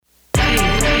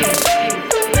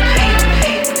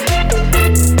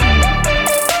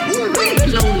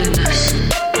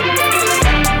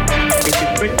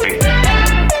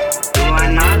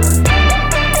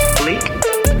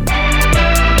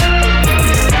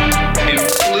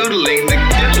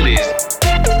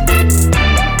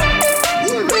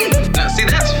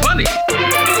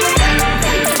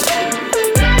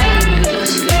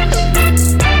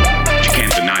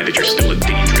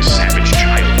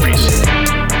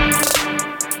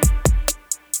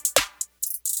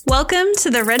Welcome to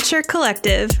the Red Shirt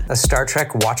Collective, a Star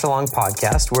Trek watch-along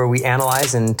podcast where we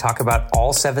analyze and talk about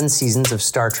all 7 seasons of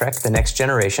Star Trek: The Next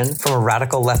Generation from a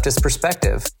radical leftist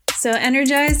perspective. So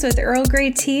energized with Earl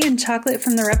Grey tea and chocolate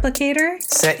from the replicator.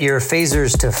 Set your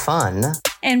phasers to fun.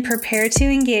 And prepare to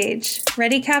engage.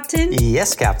 Ready, Captain?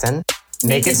 Yes, Captain.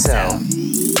 Make it so.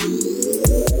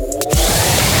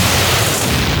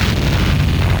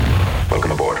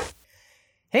 Welcome aboard.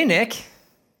 Hey, Nick.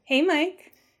 Hey, Mike.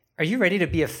 Are you ready to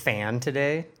be a fan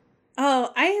today? Oh,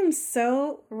 I am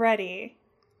so ready.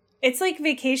 It's like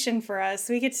vacation for us.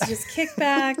 We get to just kick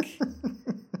back,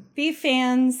 be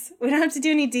fans. We don't have to do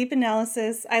any deep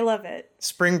analysis. I love it.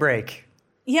 Spring break.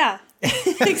 Yeah,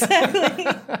 exactly.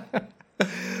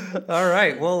 All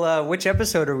right. Well, which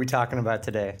episode are we talking about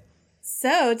today?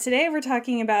 So today we're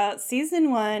talking about Season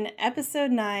 1,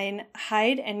 Episode 9,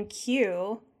 Hide and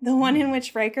Q, the one in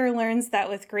which Riker learns that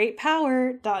with great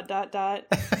power, ...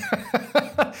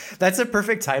 That's a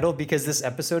perfect title because this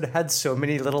episode had so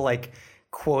many little, like,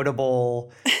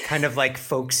 quotable, kind of like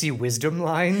folksy wisdom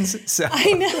lines. So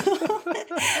I know.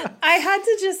 I had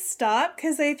to just stop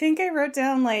because I think I wrote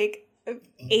down like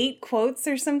 8 quotes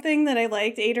or something that I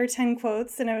liked, 8 or 10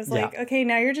 quotes. And I was like, okay,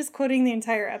 now you're just quoting the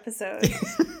entire episode.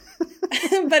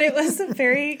 But it was a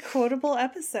very quotable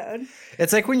episode.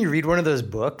 It's like when you read one of those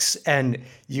books and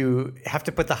you have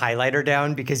to put the highlighter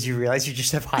down because you realize you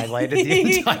just have highlighted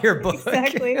the entire book.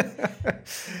 Exactly.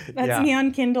 That's me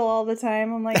on Kindle all the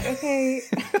time. I'm like, okay,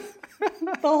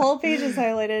 the whole page is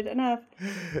highlighted. Enough.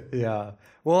 Yeah.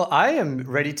 Well, I am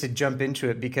ready to jump into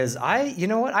it because you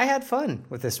know what? I had fun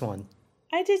with this one.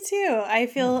 I did too. I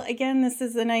feel, again, this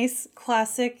is a nice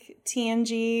classic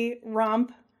TNG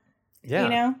romp. Yeah. You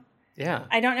know? Yeah.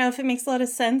 I don't know if it makes a lot of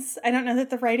sense. I don't know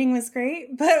that the writing was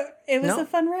great, but it was a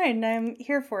fun ride and I'm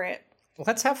here for it.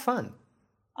 Let's have fun.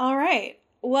 All right.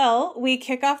 Well, we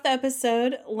kick off the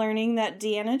episode learning that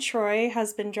Deanna Troi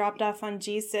has been dropped off on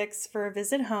G6 for a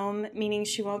visit home, meaning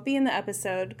she won't be in the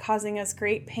episode, causing us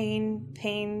great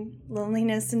pain,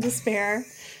 loneliness, and despair.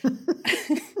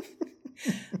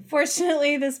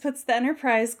 Fortunately, this puts the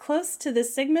Enterprise close to the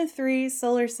Sigma-3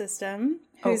 solar system,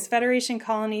 whose Federation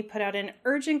colony put out an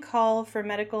urgent call for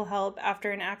medical help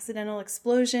after an accidental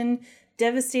explosion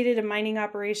devastated a mining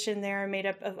operation there made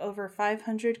up of over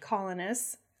 500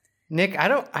 colonists. Nick, I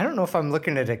don't know if I'm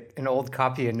looking at an old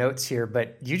copy of notes here,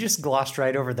 but you just glossed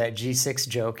right over that G6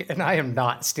 joke, and I am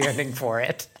not standing for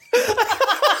it.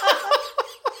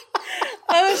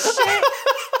 Oh, shit.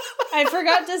 I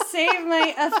forgot to save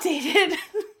my updated...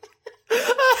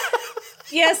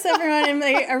 Yes, everyone, in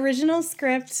my original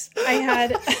script, I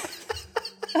had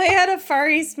a Far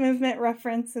East Movement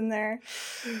reference in there.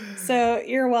 So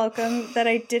you're welcome that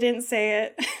I didn't say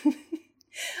it.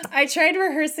 I tried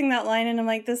rehearsing that line and I'm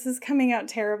like, this is coming out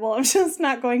terrible. I'm just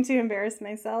not going to embarrass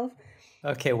myself.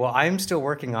 Okay, well, I'm still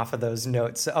working off of those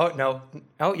notes. Oh, no.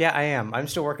 Oh, yeah, I am. I'm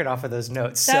still working off of those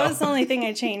notes. That was the only thing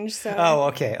I changed, so... Oh,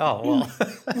 okay. Oh, well.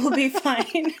 We'll be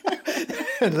fine.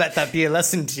 Let that be a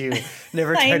lesson to you.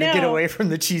 Never try to get away from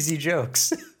the cheesy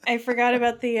jokes. I forgot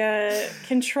about the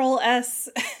Control S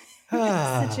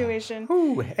situation.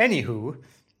 Ooh, anywho.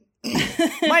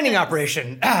 Mining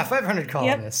operation. 500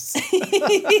 colonists.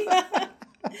 Yeah.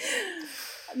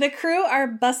 The crew are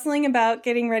bustling about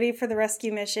getting ready for the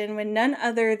rescue mission when none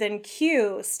other than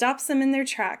Q stops them in their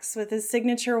tracks with his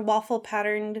signature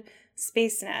waffle-patterned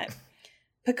space net.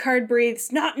 Picard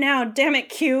breathes, "Not now, damn it,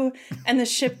 Q," and the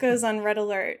ship goes on red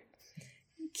alert.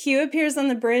 Q appears on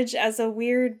the bridge as a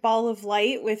weird ball of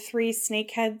light with 3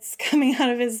 snake heads coming out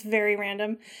of his very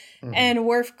random. Mm-hmm. And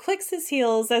Worf clicks his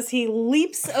heels as he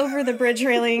leaps over the bridge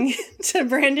railing to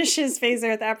brandish his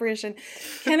phaser at the apparition.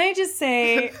 Can I just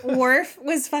say, Worf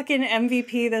was fucking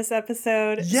MVP this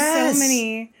episode. Yes! So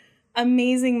many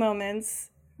amazing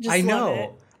moments. Just love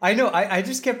it. I know. I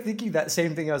just kept thinking that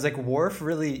same thing. I was like, Worf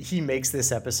really, he makes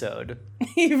this episode.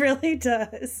 He really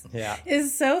does. Yeah.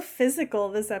 Is so physical,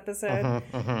 this episode.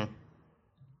 Mm-hmm, mm-hmm.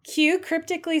 Q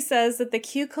cryptically says that the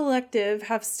Q Collective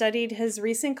have studied his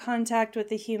recent contact with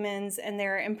the humans and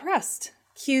they're impressed.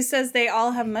 Q says they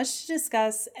all have much to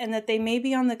discuss and that they may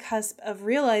be on the cusp of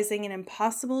realizing an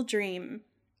impossible dream.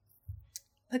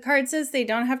 Picard says they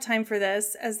don't have time for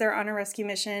this as they're on a rescue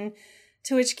mission,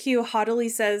 to which Q haughtily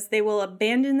says they will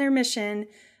abandon their mission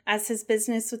as his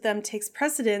business with them takes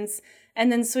precedence,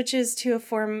 and then switches to a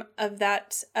form of a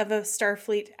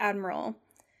Starfleet admiral.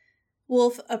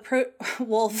 Wolf. Codename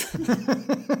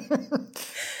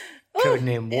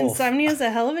Wolf. Insomnia is a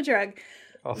hell of a drug.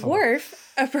 Oh.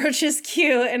 Worf approaches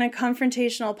Q in a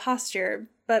confrontational posture,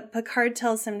 but Picard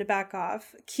tells him to back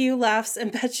off. Q laughs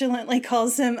and petulantly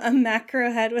calls him a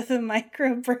macro head with a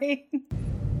micro brain.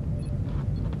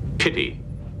 Pity.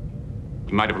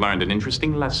 You might have learned an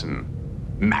interesting lesson.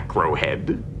 Macro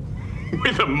head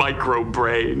with a micro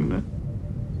brain.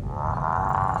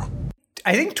 I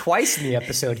think twice in the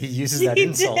episode he uses that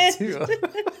insult too.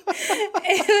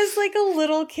 It was like a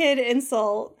little kid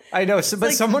insult. I know, but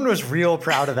like, someone was real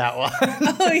proud of that one.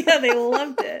 Oh yeah, they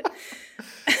loved it.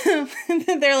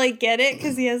 They're like, get it?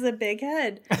 Because he has a big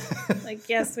head. Like,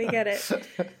 yes, we get it.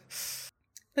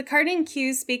 Picard and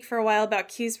Q speak for a while about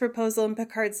Q's proposal and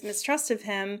Picard's mistrust of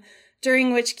him,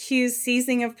 during which Q's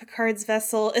seizing of Picard's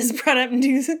vessel is brought up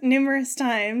numerous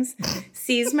times.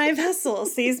 Seize my vessel,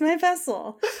 seize my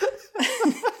vessel.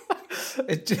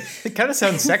 It kind of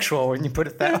sounds sexual when you put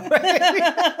it that way.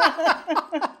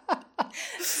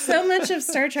 So much of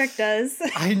Star Trek does.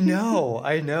 I know.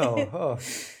 Oh,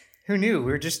 who knew?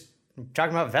 We were just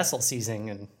talking about vessel seizing.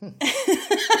 And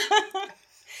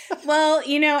Well,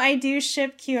 I do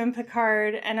ship Q and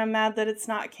Picard, and I'm mad that it's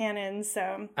not canon,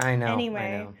 so... I know,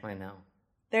 anyway, I know.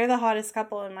 They're the hottest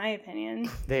couple, in my opinion.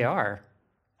 They are.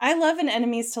 I love an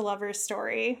enemies to lovers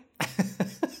story.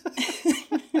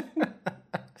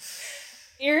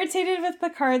 Irritated with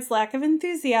Picard's lack of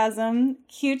enthusiasm,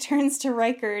 Q turns to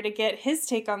Riker to get his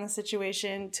take on the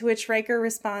situation, to which Riker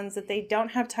responds that they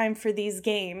don't have time for these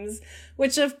games,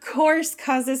 which of course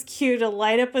causes Q to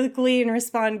light up with glee and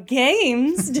respond,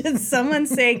 "Games? Did someone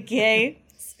say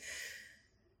games?"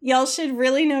 Y'all should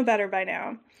really know better by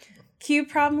now. Q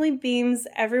probably beams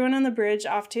everyone on the bridge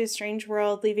off to a strange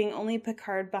world, leaving only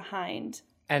Picard behind.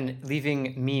 And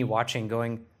leaving me watching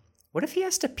going, what if he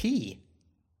has to pee?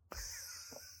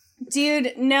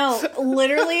 Dude, no.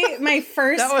 Literally, my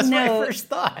first That was note my first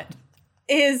thought.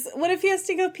 Is, what if he has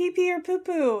to go pee-pee or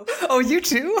poo-poo? Oh, you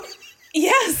too?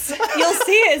 Yes. You'll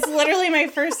see it. It's literally my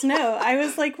first note. I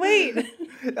was like, wait.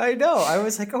 I know. I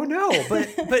was like, oh no,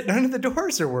 but none of the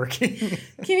doors are working.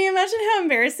 Can you imagine how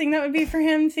embarrassing that would be for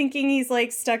him, thinking he's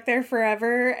like stuck there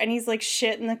forever and he's like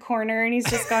shit in the corner and he's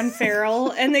just gone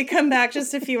feral, and they come back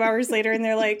just a few hours later and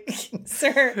they're like,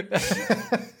 "Sir."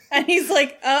 And he's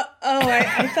like, I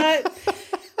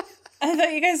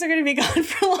thought you guys were going to be gone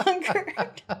for longer.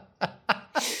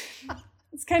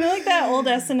 It's kind of like that old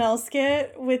SNL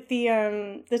skit with the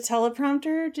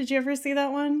teleprompter. Did you ever see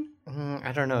that one?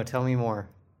 I don't know. Tell me more.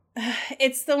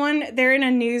 It's the one, they're in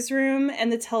a newsroom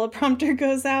and the teleprompter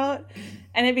goes out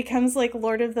and it becomes like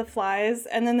Lord of the Flies,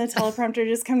 and then the teleprompter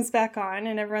just comes back on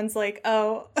and everyone's like,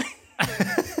 oh.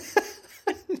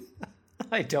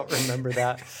 I don't remember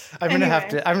that. I'm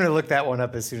gonna look that one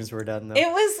up as soon as we're done though.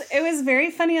 It was very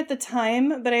funny at the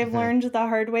time, but I've learned the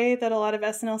hard way that a lot of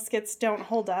SNL skits don't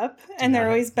hold up, and they're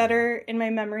always better in my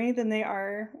memory than they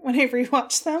are when I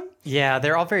rewatch them. Yeah,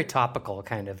 they're all very topical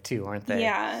kind of too, aren't they?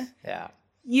 Yeah. Yeah.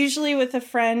 Usually with a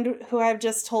friend who I've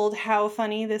just told how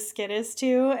funny this skit is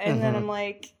to, and then I'm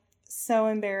like so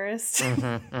embarrassed.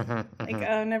 Like,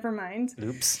 oh, never mind.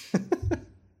 Oops.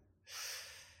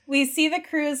 We see the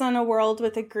crew is on a world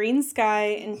with a green sky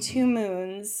and 2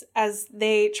 moons as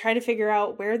they try to figure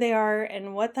out where they are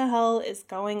and what the hell is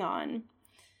going on.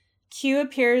 Q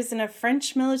appears in a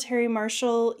French military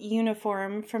marshal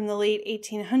uniform from the late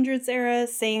 1800s era,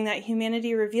 saying that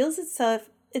humanity reveals itself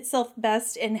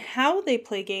best in how they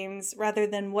play games rather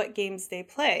than what games they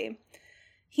play.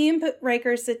 He and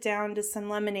Riker sit down to some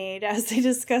lemonade as they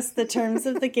discuss the terms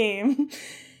of the game.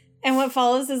 And what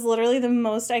follows is literally the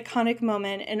most iconic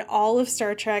moment in all of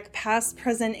Star Trek, past,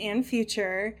 present, and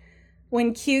future,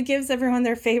 when Q gives everyone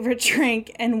their favorite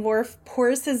drink and Worf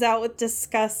pours his out with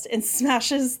disgust and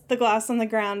smashes the glass on the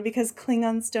ground because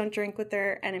Klingons don't drink with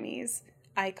their enemies.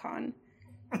 Icon.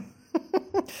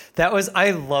 I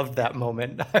loved that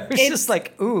moment. I was just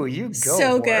like, ooh, you go,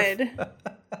 so Worf. Good.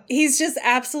 He's just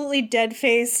absolutely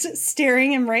dead-faced,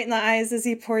 staring him right in the eyes as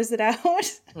he pours it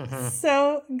out.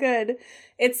 So good.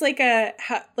 It's like a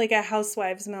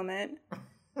Housewives moment.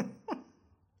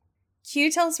 Q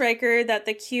tells Riker that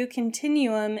the Q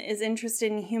continuum is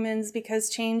interested in humans because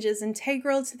change is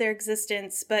integral to their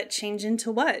existence, but change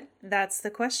into what? That's the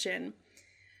question.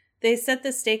 They set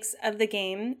the stakes of the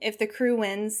game. If the crew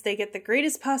wins, they get the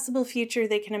greatest possible future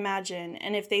they can imagine.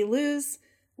 And if they lose,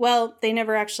 well, they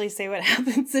never actually say what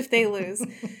happens if they lose.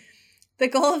 The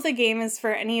goal of the game is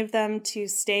for any of them to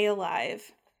stay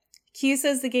alive. Q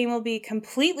says the game will be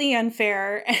completely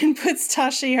unfair and puts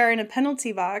Tasha Yar in a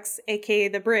penalty box, aka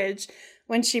the bridge,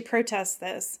 when she protests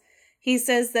this. He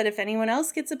says that if anyone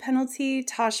else gets a penalty,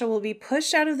 Tasha will be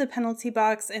pushed out of the penalty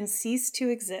box and cease to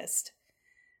exist.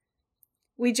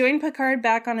 We join Picard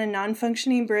back on a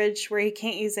non-functioning bridge where he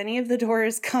can't use any of the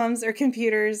doors, comms, or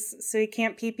computers, so he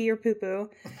can't pee-pee or poo-poo.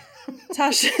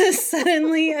 Tasha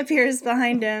suddenly appears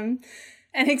behind him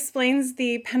and explains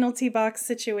the penalty box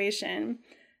situation.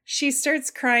 She starts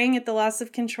crying at the loss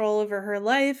of control over her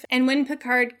life, and when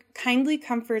Picard kindly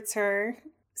comforts her,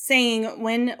 saying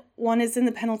when one is in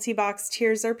the penalty box,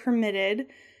 tears are permitted,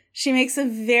 she makes a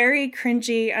very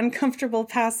cringy, uncomfortable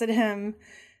pass at him,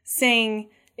 saying,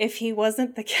 if he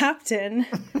wasn't the captain.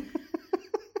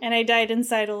 And I died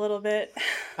inside a little bit.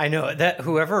 I know that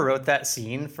whoever wrote that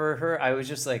scene for her, I was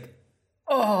just like,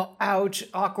 oh, ouch,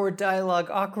 awkward dialogue,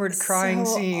 awkward crying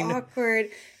so scene. Awkward.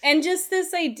 And just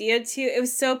this idea too, it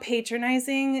was so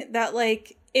patronizing that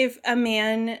like if a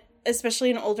man,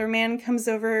 especially an older man, comes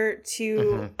over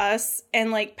to us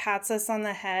and like pats us on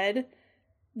the head,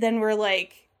 then we're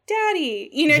like, Daddy,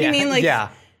 you know what I mean? Like,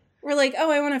 we're like, oh,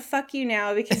 I want to fuck you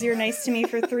now because you're nice to me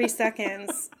for 3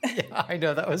 seconds. Yeah, I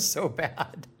know, that was so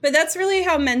bad. But that's really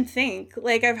how men think.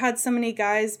 Like, I've had so many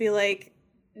guys be like,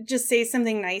 just say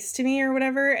something nice to me or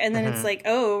whatever. And then it's like,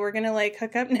 oh, we're going to like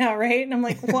hook up now, right? And I'm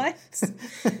like, what?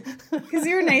 Because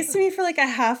you were nice to me for like a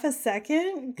half a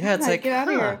second? God, Yeah, it's like, get out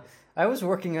of here. I was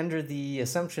working under the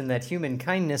assumption that human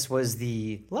kindness was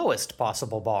the lowest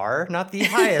possible bar, not the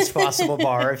highest possible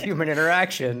bar of human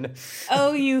interaction.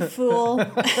 Oh, you fool.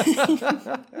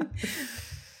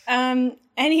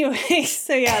 Anyway,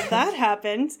 so yeah, that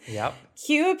happened. Yep.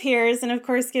 Q appears and of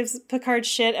course gives Picard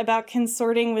shit about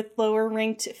consorting with lower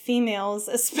ranked females,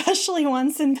 especially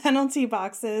ones in penalty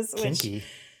boxes, Kinky. which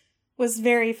was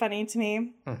very funny to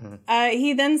me.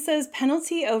 He then says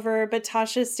penalty over, but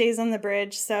Tasha stays on the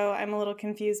bridge, so I'm a little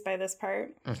confused by this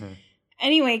part.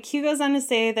 Anyway, Q goes on to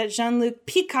say that Jean-Luc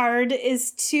Picard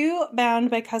is too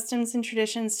bound by customs and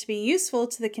traditions to be useful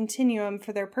to the Continuum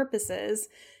for their purposes.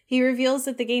 He reveals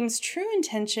that the game's true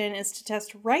intention is to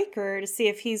test Riker to see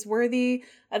if he's worthy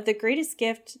of the greatest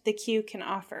gift the Q can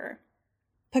offer.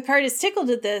 Picard is tickled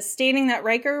at this, stating that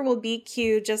Riker will beat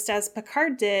Q just as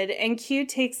Picard did, and Q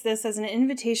takes this as an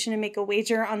invitation to make a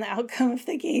wager on the outcome of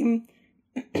the game.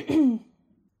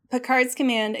 Picard's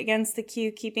command against the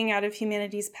Q keeping out of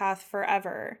humanity's path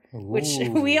forever, which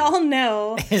we all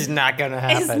know is not going to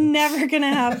happen. Is never going to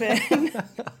happen.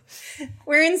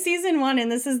 We're in season 1,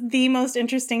 and this is the most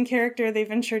interesting character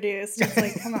they've introduced. It's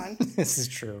like, come on. This is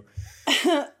true.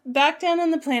 Back down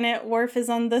on the planet, Worf is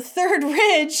on the third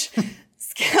ridge,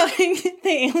 scouting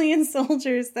the alien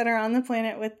soldiers that are on the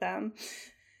planet with them.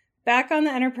 Back on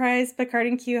the Enterprise, Picard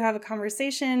and Q have a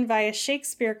conversation via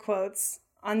Shakespeare quotes,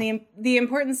 on the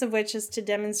importance of which is to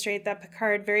demonstrate that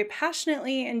Picard very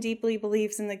passionately and deeply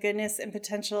believes in the goodness and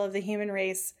potential of the human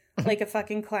race, like a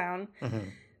fucking clown.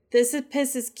 This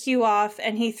pisses Q off,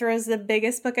 and he throws the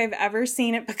biggest book I've ever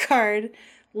seen at Picard,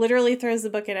 literally throws the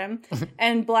book at him,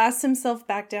 and blasts himself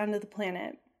back down to the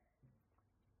planet.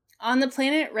 On the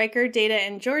planet, Riker, Data,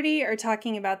 and Geordi are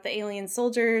talking about the alien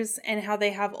soldiers and how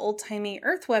they have old-timey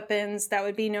Earth weapons that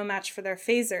would be no match for their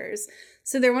phasers.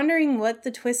 So they're wondering what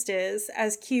the twist is,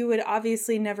 as Q would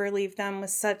obviously never leave them with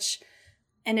such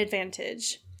an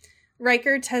advantage.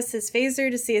 Riker tests his phaser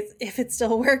to see if it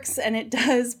still works, and it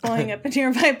does, blowing up a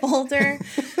nearby boulder.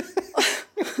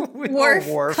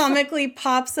 Worf comically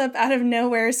pops up out of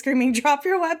nowhere screaming, "Drop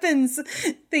your weapons!"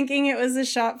 thinking it was a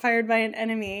shot fired by an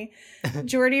enemy.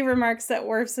 Geordi remarks at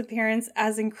Worf's appearance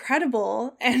as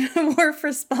incredible, and Worf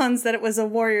responds that it was a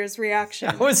warrior's reaction.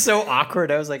 That was so awkward.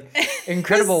 I was like,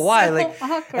 incredible, why? So like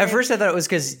awkward. At first I thought it was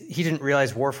because he didn't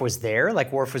realize Worf was there,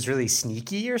 like Worf was really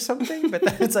sneaky or something, but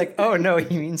then it's like, oh no,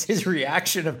 he means his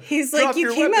reaction of he's like,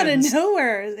 you came out of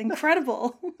nowhere.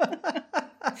 Incredible.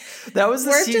 That was the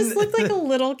Worf scene. just looked like a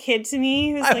little kid to me.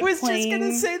 He was I like was playing. just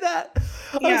gonna say that.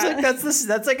 I was like,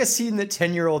 that's like a scene that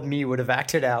 10-year-old me would have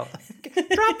acted out.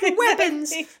 Drop your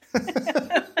weapons.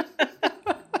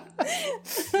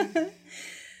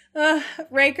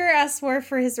 Riker asks Worf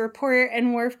for his report,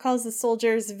 and Worf calls the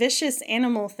soldiers vicious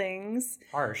animal things.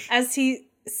 Harsh. As he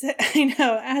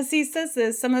says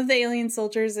this, some of the alien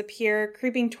soldiers appear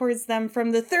creeping towards them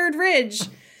from the third ridge.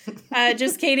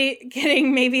 Just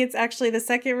kidding. Maybe it's actually the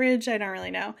second ridge. I don't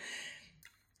really know.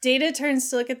 Data turns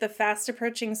to look at the fast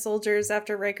approaching soldiers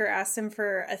after Riker asks him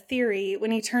for a theory.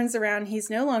 When he turns around, he's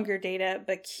no longer Data,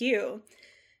 but Q.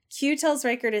 Q tells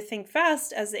Riker to think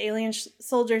fast as the alien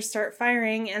soldiers start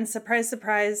firing, and surprise,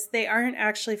 surprise, they aren't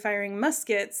actually firing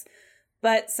muskets,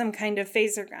 but some kind of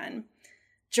phaser gun.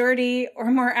 Geordi,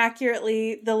 or more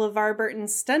accurately, the LeVar Burton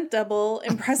stunt double,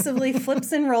 impressively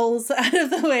flips and rolls out of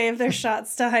the way of their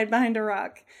shots to hide behind a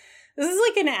rock. This is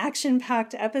like an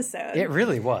action-packed episode. It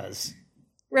really was.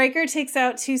 Riker takes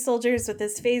out 2 soldiers with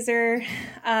his phaser,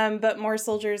 but more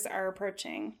soldiers are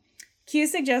approaching. Q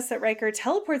suggests that Riker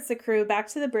teleports the crew back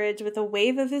to the bridge with a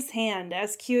wave of his hand,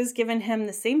 as Q has given him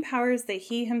the same powers that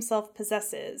he himself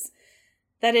possesses,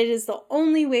 that it is the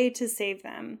only way to save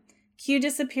them. Q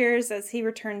disappears as he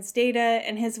returns data,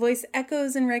 and his voice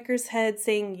echoes in Riker's head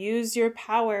saying, "Use your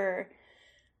power."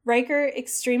 Riker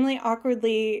extremely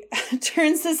awkwardly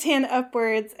turns his hand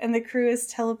upwards, and the crew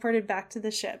is teleported back to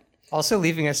the ship. Also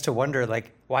leaving us to wonder,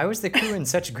 like, why was the crew in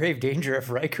such grave danger if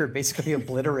Riker basically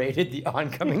obliterated the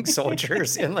oncoming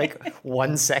soldiers in, like,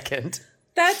 1 second?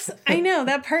 I know,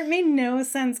 that part made no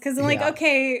sense, because I'm like, Yeah.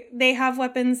 okay, they have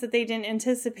weapons that they didn't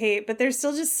anticipate, but they're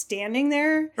still just standing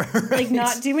there, like, Right.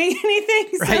 not doing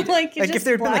anything. So, Right. like, Like just if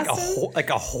there'd been blast like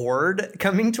a horde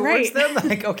coming towards Right. them,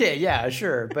 like, okay, yeah,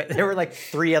 sure. But there were like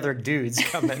 3 other dudes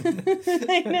coming.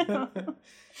 I know.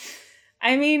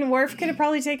 I mean, Worf could have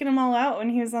probably taken them all out when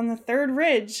he was on the 3rd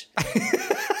ridge.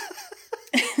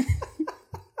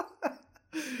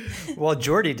 Well,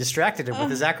 Geordi distracted him with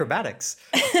his acrobatics.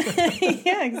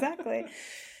 Yeah, exactly.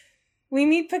 We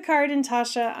meet Picard and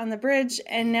Tasha on the bridge,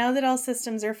 and now that all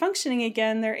systems are functioning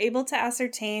again, they're able to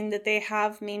ascertain that they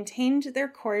have maintained their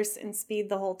course and speed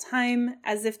the whole time,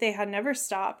 as if they had never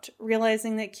stopped,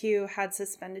 realizing that Q had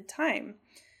suspended time.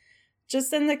 Just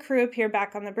then the crew appear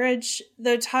back on the bridge.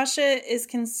 Though Tasha is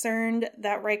concerned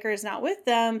that Riker is not with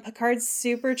them, Picard's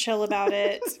super chill about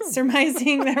it,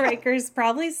 surmising that Riker's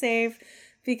probably safe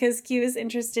because Q is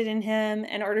interested in him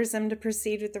and orders them to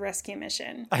proceed with the rescue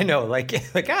mission. I know, like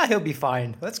he'll be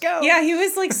fine. Let's go. Yeah, he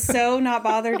was like so not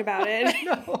bothered about it.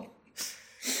 No.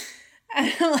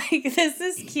 And like, this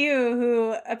is Q,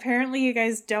 who apparently you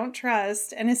guys don't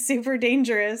trust and is super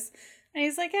dangerous. And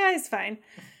he's like, yeah, he's fine.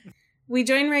 We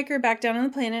join Riker back down on the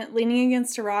planet, leaning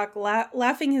against a rock,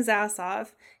 laughing his ass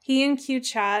off. He and Q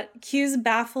chat. Q's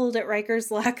baffled at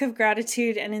Riker's lack of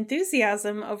gratitude and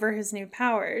enthusiasm over his new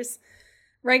powers.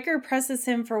 Riker presses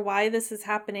him for why this is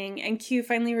happening, and Q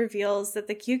finally reveals that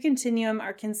the Q Continuum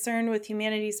are concerned with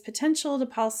humanity's potential to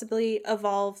possibly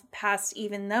evolve past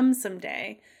even them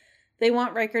someday. They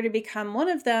want Riker to become one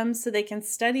of them so they can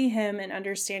study him and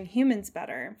understand humans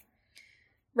better.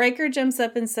 Riker jumps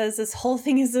up and says this whole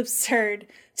thing is absurd.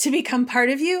 To become part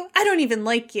of you? I don't even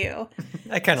like you.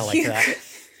 I kind of like that.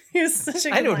 It was such a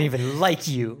good I don't line. even like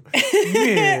you.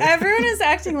 Everyone is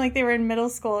acting like they were in middle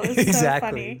school. It was Exactly. so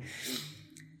funny.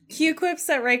 Q quips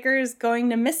that Riker is going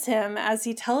to miss him as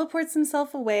he teleports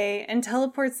himself away and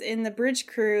teleports in the bridge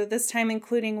crew, this time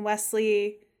including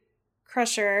Wesley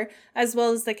Crusher, as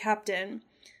well as the captain.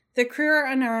 The crew are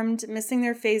unarmed, missing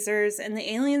their phasers, and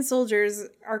the alien soldiers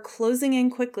are closing in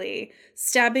quickly,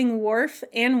 stabbing Worf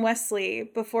and Wesley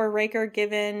before Riker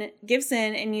gives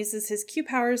in and uses his Q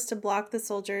powers to block the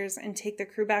soldiers and take the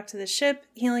crew back to the ship,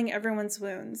 healing everyone's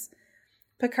wounds.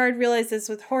 Picard realizes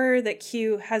with horror that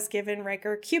Q has given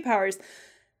Riker Q powers,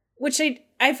 which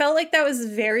I felt like that was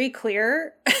very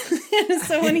clear.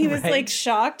 So when he was like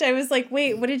shocked, I was like,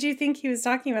 wait, what did you think he was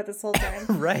talking about this whole time?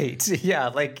 Right. Yeah.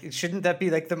 Like, shouldn't that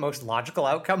be like the most logical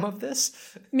outcome of this?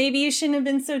 Maybe you shouldn't have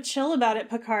been so chill about it,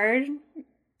 Picard.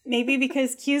 Maybe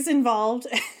because Q's involved,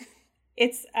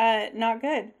 it's not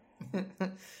good.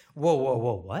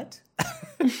 Whoa, what?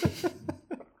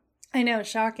 I know,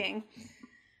 shocking.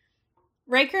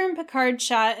 Riker and Picard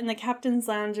chat in the captain's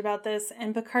lounge about this,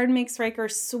 and Picard makes Riker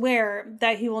swear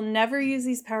that he will never use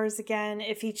these powers again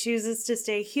if he chooses to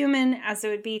stay human, as it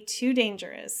would be too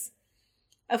dangerous.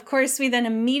 Of course, we then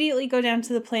immediately go down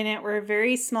to the planet where a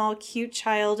very small, cute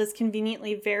child is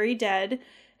conveniently very dead,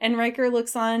 and Riker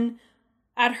looks on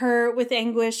at her with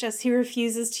anguish as he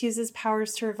refuses to use his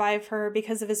powers to revive her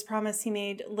because of his promise he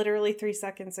made literally 3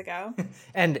 seconds ago.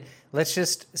 And let's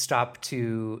just stop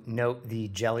to note the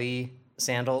jelly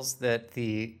sandals that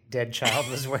the dead child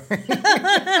was wearing.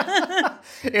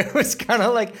 It was kind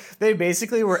of like they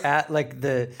basically were at like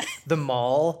the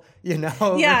mall, you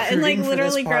know. Yeah, and like recruiting for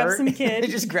literally this grab part. some kid. They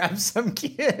just grabbed some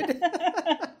kid.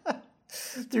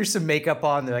 Threw some makeup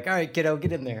on. They're like, all right, kiddo,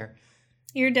 get in there.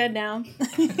 You're dead now.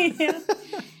 Yeah.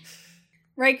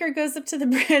 Riker goes up to the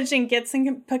bridge and gets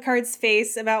in Picard's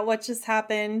face about what just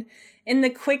happened. In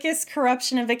the quickest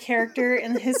corruption of a character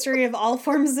in the history of all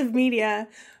forms of media,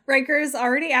 Riker is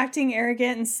already acting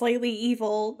arrogant and slightly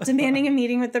evil, demanding a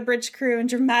meeting with the bridge crew and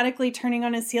dramatically turning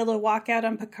on his heel to walk out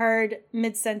on Picard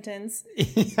mid-sentence.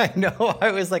 I know.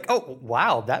 I was like, oh,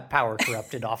 wow, that power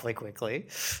corrupted awfully quickly.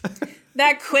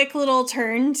 That quick little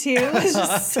turn, too, was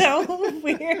just so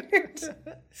weird.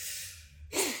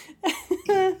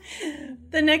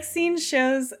 The next scene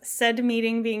shows said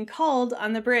meeting being called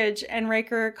on the bridge and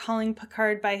Riker calling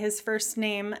Picard by his first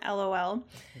name, LOL.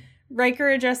 Riker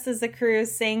addresses the crew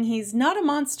saying he's not a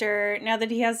monster now that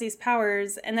he has these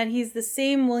powers and that he's the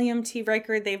same William T.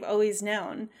 Riker they've always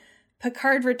known.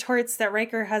 Picard retorts that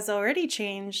Riker has already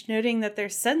changed, noting that they're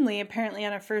suddenly apparently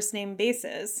on a first name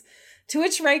basis. To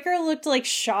which Riker looked like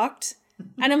shocked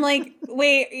And I'm like,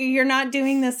 wait, you're not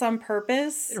doing this on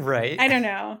purpose? Right. I don't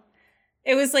know.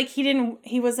 It was like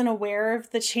he wasn't aware of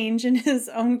the change in his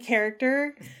own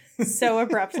character so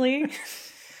abruptly.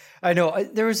 I know.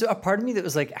 There was a part of me that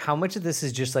was like, how much of this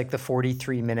is just like the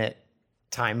 43-minute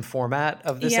time format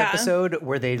of this episode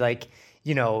where they like,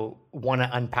 you know, want to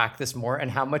unpack this more, and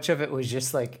how much of it was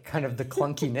just like kind of the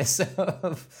clunkiness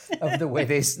of the way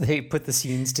they put the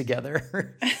scenes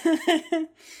together.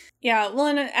 Yeah, well,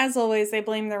 and as always, they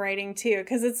blame the writing too,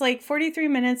 because it's like 43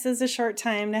 minutes is a short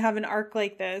time to have an arc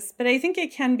like this, but I think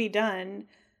it can be done.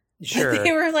 Sure. But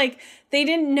they were like, they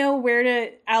didn't know where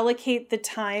to allocate the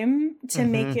time to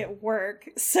make it work.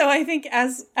 So I think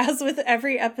as with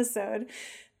every episode,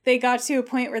 they got to a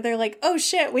point where they're like, oh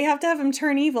shit, we have to have him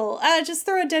turn evil. Just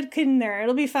throw a dead kid in there.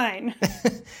 It'll be fine.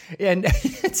 And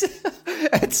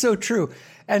it's so true.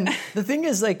 And the thing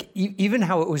is, like, even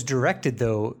how it was directed,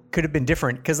 though, could have been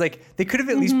different. Because, like, they could have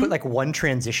at least put, like, one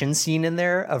transition scene in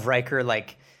there of Riker,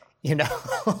 like, you know,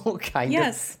 kind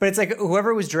of. But it's like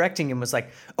whoever was directing him was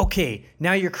like, okay,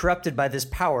 now you're corrupted by this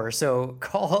power. So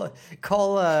call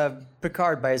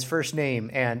Picard by his first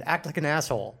name and act like an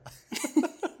asshole.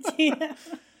 Yeah.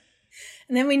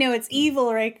 And then we know it's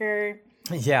evil Riker.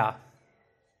 Yeah.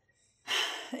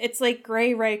 It's like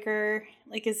gray Riker.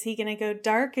 Like, is he going to go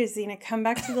dark? Is he going to come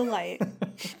back to the light?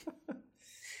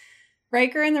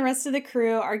 Riker and the rest of the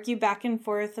crew argue back and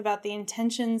forth about the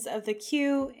intentions of the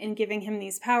Q in giving him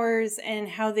these powers and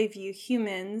how they view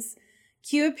humans.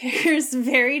 Q appears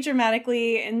very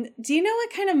dramatically. And do you know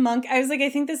what kind of monk? I was like, I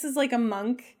think this is like a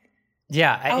monk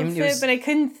outfit, but I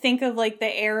couldn't think of like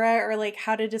the era or like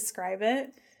how to describe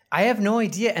it. I have no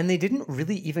idea. And they didn't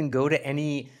really even go to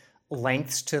any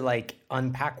lengths to like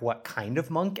unpack what kind of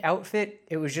monk outfit.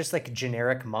 It was just like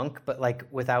generic monk, but like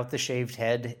without the shaved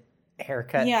head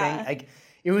haircut thing. Like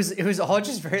it was all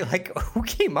just very like, who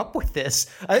came up with this?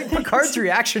 I think Picard's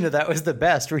reaction to that was the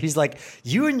best, where he's like,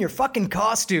 you and your fucking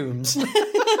costumes.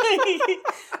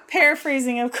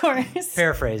 Paraphrasing, of course.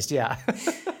 Paraphrased, yeah.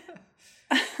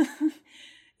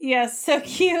 Yes, so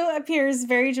Q appears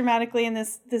very dramatically in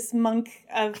this monk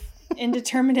of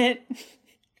indeterminate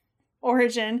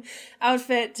origin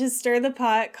outfit to stir the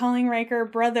pot, calling Riker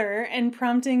brother and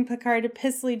prompting Picard to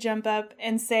pissily jump up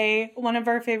and say one of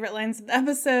our favorite lines of the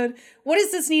episode, what is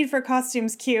this need for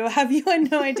costumes, Q? Have you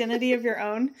no identity of your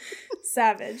own?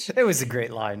 Savage. It was a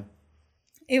great line.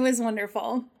 It was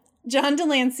wonderful. John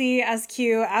Delancey as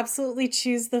Q absolutely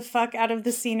chews the fuck out of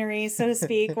the scenery, so to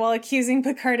speak, while accusing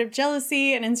Picard of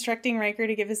jealousy and instructing Riker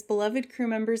to give his beloved crew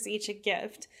members each a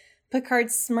gift. Picard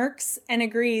smirks and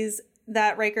agrees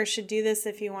that Riker should do this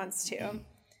if he wants to.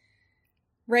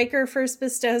 Riker first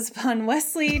bestows upon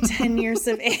Wesley 10 years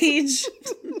of age,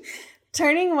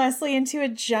 turning Wesley into a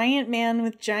giant man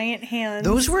with giant hands.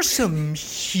 Those were some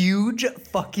huge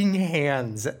fucking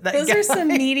hands. Those are some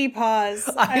meaty paws.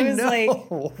 I was know.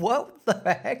 like, what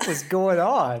the heck was going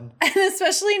on? And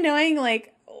especially knowing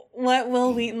like what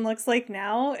Will Wheaton looks like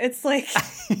now, it's like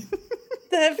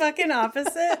the fucking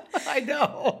opposite. I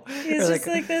know. He's just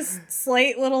like this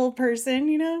slight little person,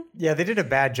 you know? Yeah, they did a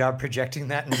bad job projecting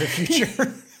that into the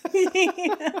future.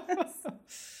 Yes.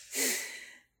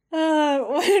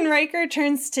 When Riker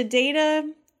turns to Data,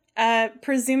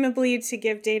 presumably to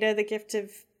give Data the gift of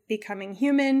becoming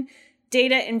human,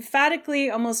 Data emphatically,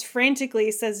 almost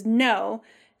frantically says no,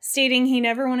 stating he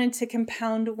never wanted to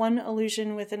compound one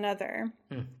illusion with another.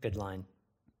 Good line.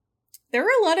 There were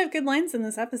a lot of good lines in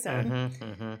this episode.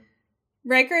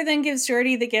 Riker then gives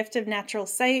Geordi the gift of natural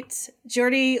sight.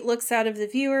 Geordi looks out of the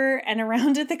viewer and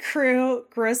around at the crew,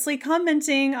 grossly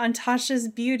commenting on Tasha's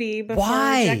beauty before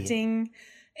rejecting.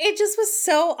 It just was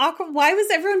so awkward. Why was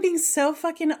everyone being so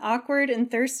fucking awkward and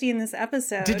thirsty in this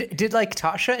episode? Did like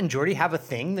Tasha and Geordi have a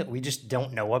thing that we just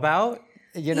don't know about?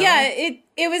 You know? Yeah,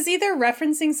 it was either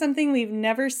referencing something we've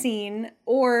never seen,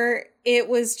 or it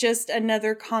was just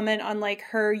another comment on like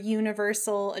her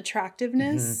universal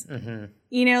attractiveness.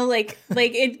 You know, like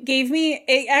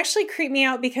it actually creeped me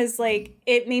out because like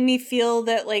it made me feel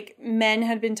that like men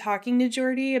had been talking to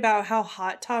Geordi about how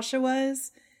hot Tasha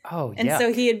was. Oh, and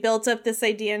so he had built up this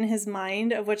idea in his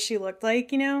mind of what she looked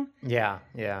like, you know? Yeah,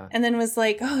 yeah. And then was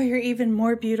like, oh, you're even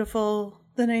more beautiful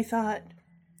than I thought.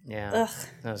 Yeah. Ugh.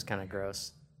 That was kind of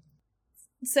gross.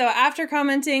 So after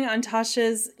commenting on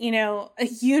Tasha's, you know, a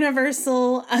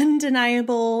universal,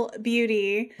 undeniable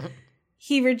beauty,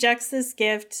 he rejects this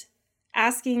gift,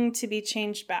 asking to be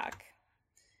changed back.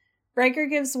 Riker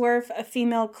gives Worf a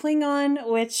female Klingon,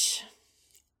 which,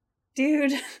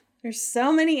 dude, there's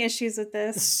so many issues with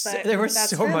this. But there was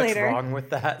so much later. Wrong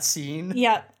with that scene.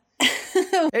 Yeah.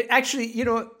 Actually, you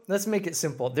know what? Let's make it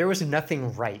simple. There was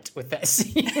nothing right with that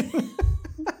scene.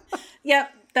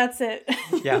 Yep, that's it.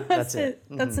 Yeah, that's it.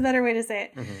 That's a better way to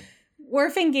say it.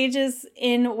 Worf engages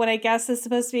in what I guess is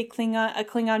supposed to be a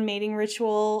Klingon mating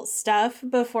ritual stuff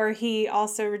before he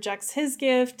also rejects his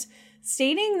gift,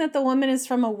 stating that the woman is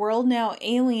from a world now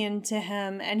alien to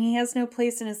him and he has no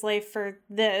place in his life for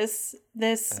this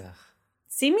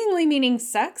seemingly meaning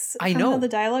sex. I from know how the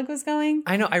dialogue was going.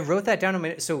 I know. I wrote that down a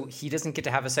minute. So he doesn't get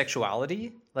to have a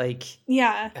sexuality? Like,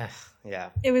 Yeah. yeah.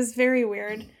 It was very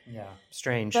weird. Yeah.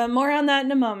 Strange. But more on that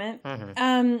in a moment.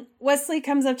 Wesley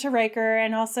comes up to Riker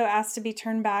and also asks to be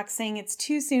turned back, saying it's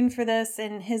too soon for this,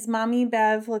 and his mommy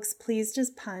Bev looks pleased as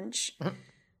punch.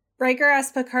 Riker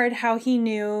asks Picard how he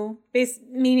knew,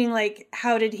 meaning like,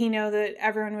 how did he know that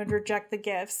everyone would reject the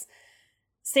gifts?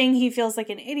 Saying he feels like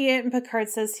an idiot, and Picard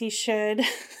says he should,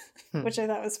 which I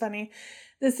thought was funny.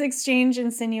 This exchange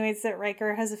insinuates that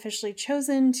Riker has officially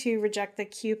chosen to reject the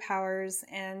Q powers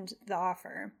and the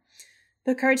offer.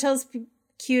 Picard tells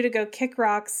Q to go kick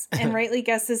rocks and rightly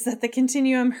guesses that the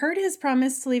Continuum heard his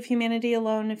promise to leave humanity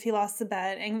alone if he lost the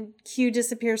bet, and Q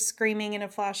disappears screaming in a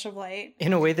flash of light.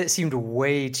 In a way that seemed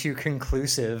way too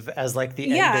conclusive as like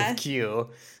the end of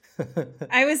Q.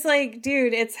 I was like,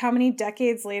 dude, it's how many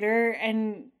decades later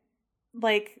and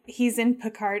like he's in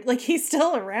Picard, like he's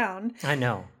still around. I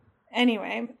know.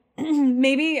 Anyway,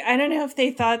 maybe, I don't know if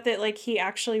they thought that like he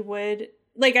actually would,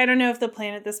 like, I don't know if the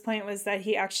plan at this point was that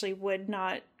he actually would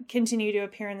not continue to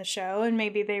appear in the show, and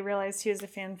maybe they realized he was a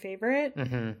fan favorite.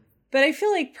 But I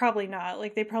feel like probably not.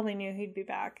 Like, they probably knew he'd be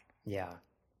back. Yeah.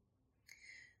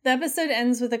 The episode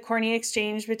ends with a corny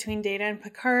exchange between Data and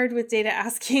Picard, with Data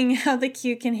asking how the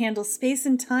Q can handle space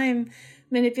and time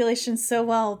manipulation so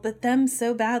well, but them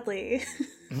so badly.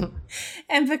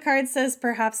 And Picard says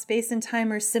perhaps space and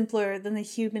time are simpler than the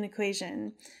human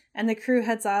equation. And the crew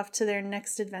heads off to their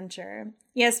next adventure.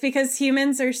 Yes, because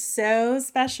humans are so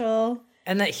special.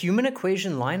 And that human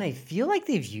equation line, I feel like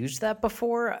they've used that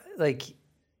before, like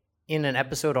in an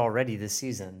episode already this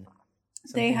season.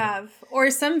 They have.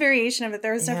 Or some variation of it.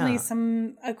 There was definitely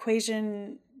some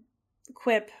equation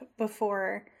quip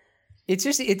before. It's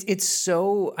just, it's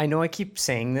so, I know I keep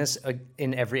saying this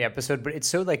in every episode, but it's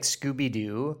so like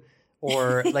Scooby-Doo,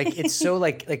 or like, it's so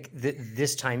like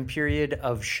this time period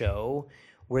of show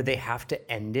where they have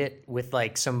to end it with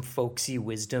like some folksy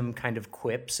wisdom kind of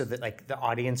quip so that like the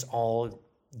audience all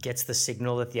gets the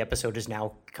signal that the episode has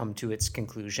now come to its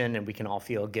conclusion and we can all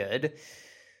feel good.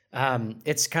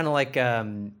 It's kind of like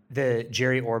the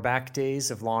Jerry Orbach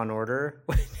days of Law and Order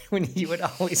when he would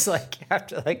always like have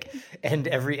to like end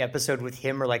every episode with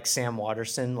him or like Sam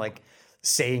Waterston like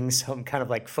saying some kind of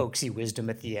like folksy wisdom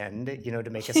at the end, you know, to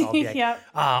make us all be like, Yep.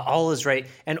 All is right.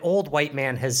 An old white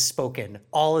man has spoken.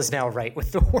 All is now right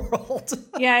with the world.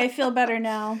 Yeah, I feel better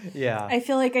now. Yeah. I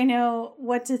feel like I know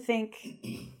what to think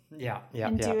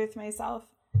and do with myself.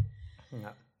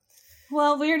 Yeah.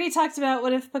 Well, we already talked about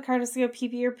what if Picard was to go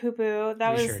pee-pee or poo-poo.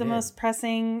 That was sure the did. most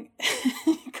pressing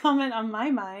comment on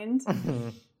my mind.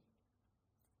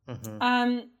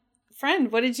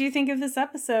 Friend, what did you think of this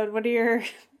episode? What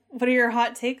are your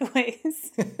hot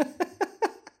takeaways?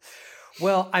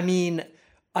 Well, I mean,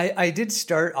 I did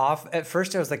start off, at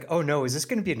first I was like, oh no, is this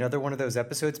going to be another one of those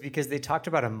episodes? Because they talked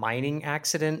about a mining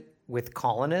accident with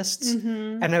colonists.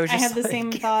 And I was just I had the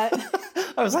same thought.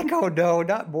 I was like, oh no,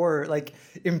 not more like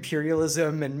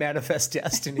imperialism and manifest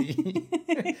destiny.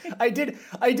 I did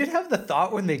have the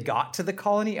thought when they got to the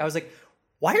colony, I was like,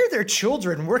 why are there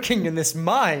children working in this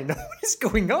mine? What is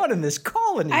going on in this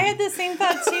colony? I had the same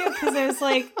thought too, because I was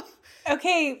like,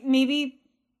 okay, maybe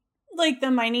like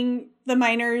the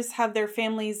miners have their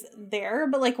families there,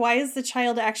 but like, why is the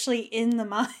child actually in the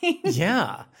mine?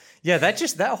 Yeah,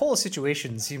 that whole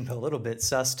situation seemed a little bit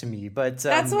sus to me, but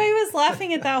that's why I was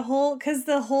laughing at that whole, because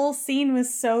the whole scene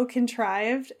was so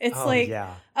contrived. It's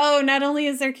not only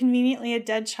is there conveniently a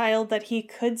dead child that he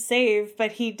could save,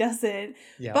 but he doesn't.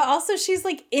 Yeah. But also she's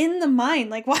like in the mine.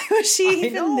 Like, why was she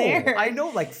even there? I know,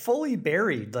 like fully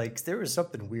buried. Like there was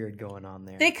something weird going on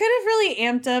there. They could have really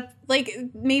amped up, like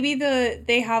maybe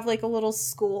they have like a little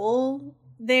school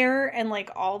there and like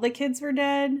all the kids were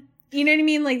dead. You know what I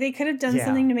mean? Like, they could have done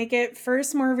something to make it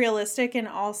first more realistic and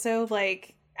also,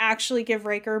 like, actually give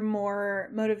Riker more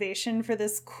motivation for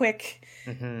this quick,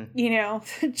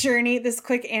 journey, this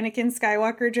quick Anakin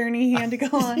Skywalker journey he had to go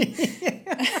on.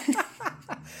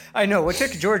 I know. What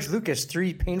took George Lucas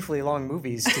 3 painfully long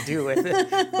movies to do with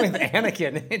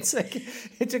Anakin? It's like,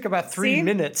 it took about 3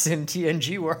 minutes in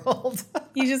TNG world.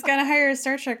 You just gotta hire a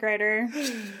Star Trek writer.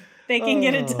 They can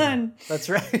get it done. That's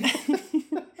right.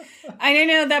 I don't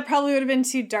know, that probably would have been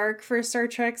too dark for Star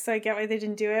Trek, so I get why they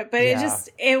didn't do it. But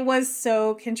it was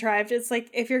so contrived. It's like,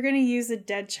 if you're going to use a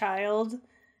dead child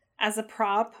as a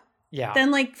prop, Yeah.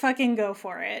 then like fucking go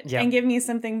for it and give me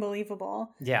something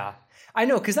believable. Yeah. I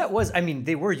know, because that was, I mean,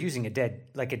 they were using a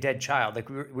dead child. Like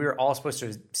we were all supposed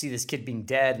to see this kid being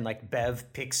dead, and like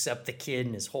Bev picks up the kid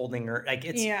and is holding her. Like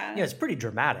it's, it's pretty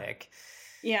dramatic.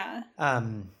 Yeah.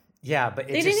 Yeah, but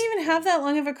they didn't even have that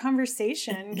long of a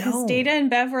conversation, because Data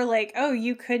and Bev were like, "Oh,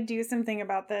 you could do something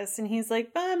about this," and he's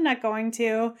like, "But I'm not going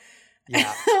to." Yeah,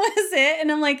 that was it.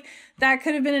 And I'm like, that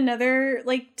could have been another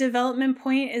like development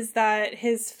point, is that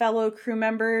his fellow crew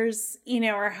members,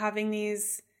 are having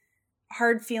these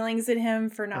hard feelings at him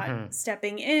for not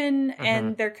stepping in,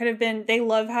 and there could have been. They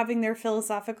love having their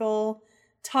philosophical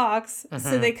talks,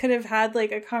 so they could have had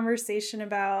like a conversation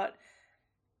about.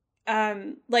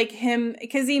 Like him,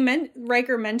 because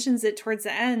Riker mentions it towards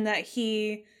the end that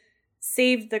he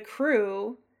saved the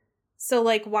crew, so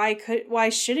like why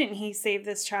shouldn't he save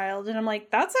this child? And I'm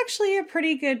like, that's actually a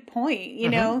pretty good point,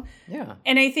 know? Yeah.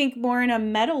 And I think more in a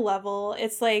meta level,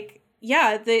 it's like,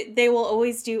 yeah, they will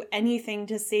always do anything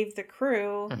to save the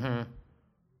crew,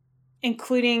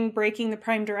 including breaking the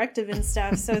Prime Directive and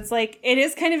stuff. So it's like, it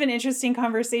is kind of an interesting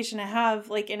conversation to have,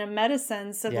 like in a meta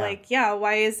sense of like,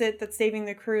 why is it that saving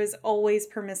the crew is always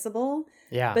permissible?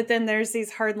 Yeah. But then there's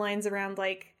these hard lines around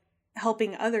like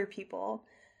helping other people.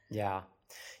 Yeah.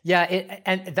 Yeah.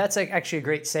 And that's like actually a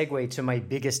great segue to my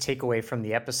biggest takeaway from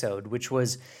the episode, which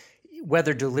was,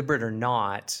 whether deliberate or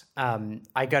not,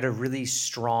 I got a really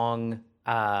strong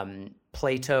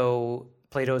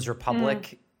Plato's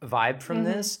Republic vibe from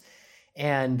this.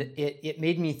 And it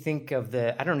made me think of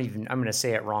I'm going to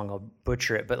say it wrong, I'll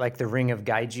butcher it, but like the Ring of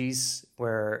Gyges,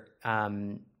 where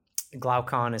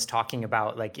Glaucon is talking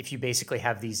about, like, if you basically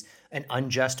have an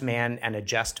unjust man and a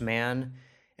just man,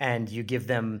 and you give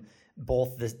them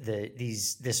both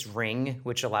this ring,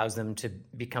 which allows them to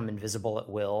become invisible at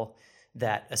will,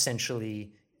 that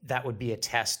essentially that would be a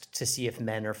test to see if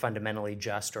men are fundamentally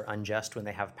just or unjust when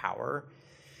they have power.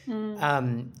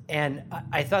 And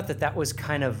I thought that was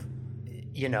kind of,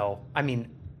 I mean,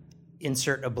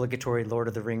 insert obligatory Lord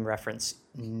of the Ring reference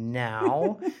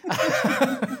now.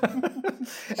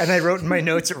 And I wrote in my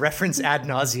notes reference ad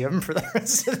nauseum for the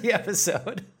rest of the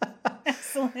episode.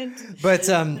 Excellent.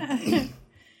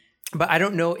 But I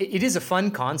don't know. It is a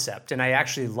fun concept, and I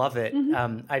actually love it.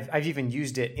 I've even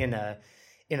used it in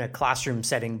a classroom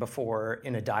setting before,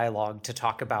 in a dialogue, to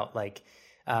talk about like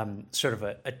sort of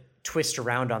a twist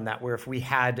around on that, where if we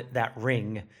had that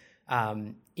ring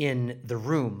in the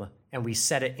room and we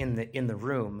set it in the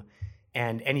room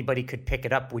and anybody could pick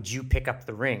it up, would you pick up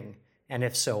the ring? And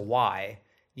if so, why?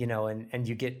 And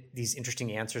you get these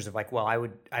interesting answers of like, well,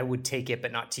 I would take it,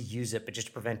 but not to use it, but just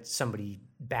to prevent somebody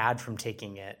bad from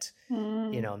taking it,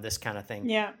 this kind of thing.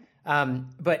 Yeah.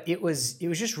 But it was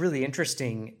just really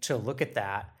interesting to look at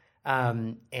that.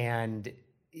 And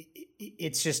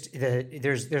it's just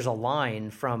there's a line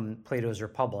from Plato's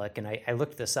Republic, and I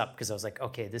looked this up because I was like,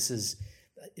 okay, this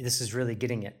is really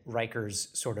getting at Riker's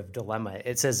sort of dilemma.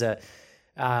 It says,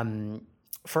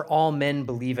 for all men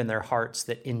believe in their hearts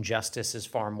that injustice is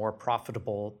far more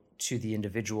profitable to the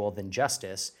individual than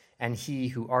justice, and he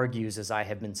who argues, as I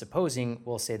have been supposing,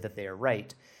 will say that they are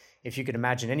right. If you could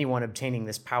imagine anyone obtaining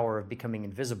this power of becoming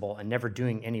invisible and never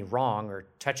doing any wrong or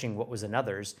touching what was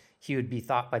another's, he would be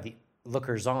thought by the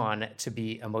lookers on to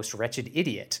be a most wretched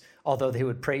idiot, although they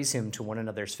would praise him to one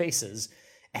another's faces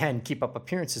and keep up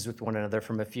appearances with one another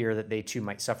from a fear that they too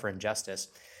might suffer injustice.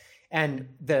 And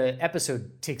the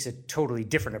episode takes a totally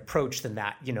different approach than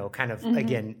that, kind of,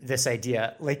 again, this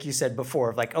idea, like you said before,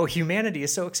 of like, oh, humanity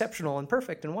is so exceptional and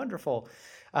perfect and wonderful.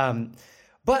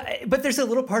 But there's a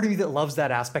little part of me that loves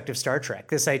that aspect of Star Trek,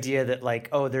 this idea that like,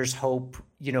 oh, there's hope,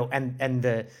 and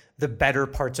the better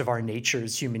parts of our nature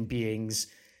as human beings,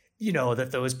 that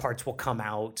those parts will come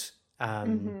out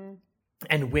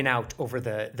and win out over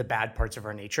the bad parts of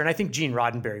our nature. And I think Gene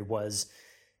Roddenberry was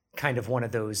kind of one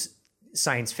of those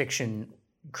science fiction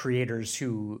creators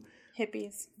who...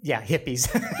 Hippies. Yeah, hippies.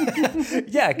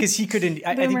 Yeah, because he could...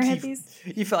 I think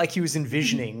he felt like he was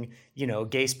envisioning,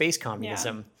 gay space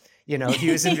communism. Yeah.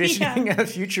 He was envisioning a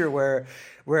future where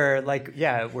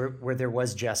there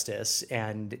was justice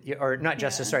or not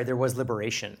justice, sorry, there was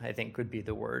liberation, I think would be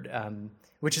the word.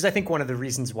 Which is, I think, one of the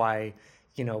reasons why,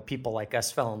 people like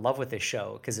us fell in love with this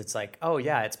show, because it's like, oh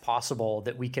yeah, it's possible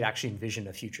that we could actually envision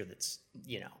a future that's,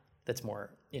 that's more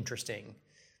interesting.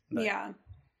 But. Yeah.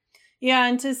 Yeah.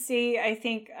 And to see, I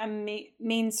think, a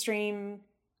mainstream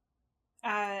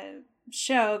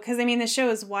show, because I mean, the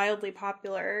show is wildly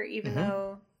popular, even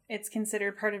though it's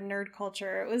considered part of nerd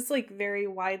culture. It was like very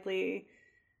widely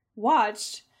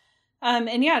watched.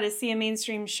 And yeah, to see a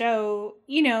mainstream show,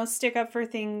 stick up for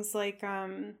things like,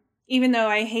 even though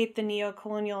I hate the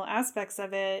neo-colonial aspects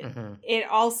of it, it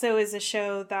also is a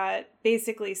show that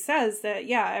basically says that,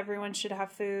 yeah, everyone should have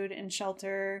food and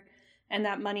shelter and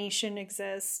that money shouldn't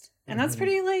exist. And that's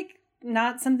pretty, like,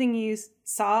 not something you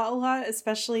saw a lot,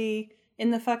 especially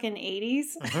in the fucking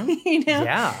 80s, you know?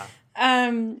 Yeah.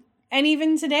 And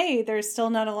even today, there's still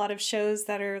not a lot of shows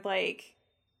that are, like,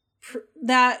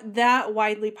 that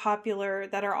widely popular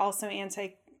that are also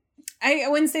I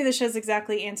wouldn't say the show's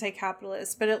exactly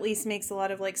anti-capitalist, but at least makes a lot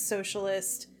of like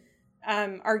socialist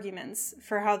arguments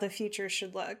for how the future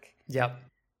should look. Yep.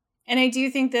 And I do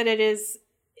think that it is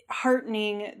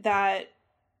heartening that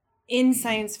in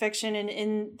science fiction and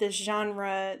in this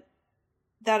genre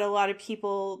that a lot of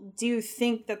people do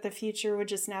think that the future would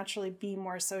just naturally be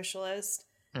more socialist.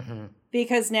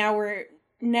 Because now we're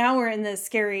in the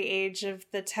scary age of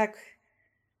the tech.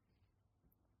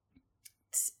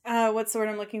 What's the word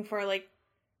I'm looking for? Like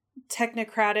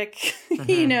technocratic,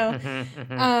 you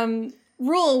know,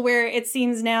 rule where it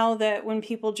seems now that when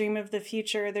people dream of the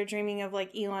future, they're dreaming of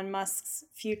like Elon Musk's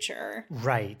future.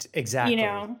 Right. Exactly. You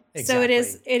know, exactly.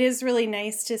 So it is really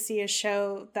nice to see a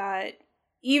show that,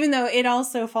 even though it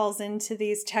also falls into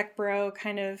these tech bro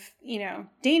kind of, you know,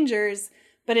 dangers,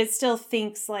 but it still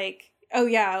thinks like, oh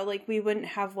yeah, like we wouldn't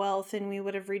have wealth and we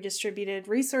would have redistributed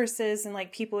resources and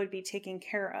like people would be taken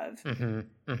care of.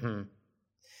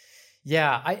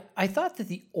 Yeah, I thought that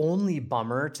the only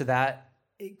bummer to that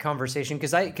conversation,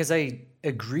 because I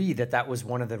agree that was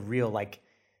one of the real like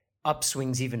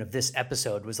upswings even of this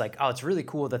episode, was like, oh, it's really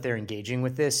cool that they're engaging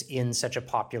with this in such a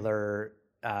popular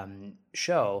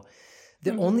show.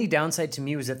 The only downside to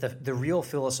me was that the real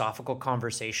philosophical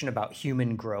conversation about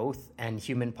human growth and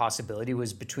human possibility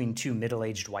was between two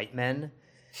middle-aged white men,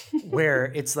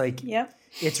 where it's like,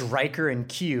 it's Riker and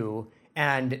Q,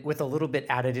 and with a little bit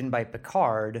added in by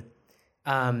Picard,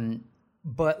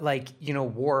 but like, you know,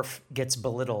 Worf gets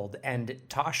belittled and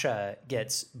Tasha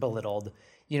gets belittled,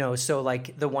 you know, so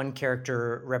like the one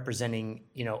character representing,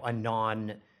 you know, a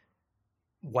non-white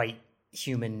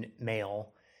human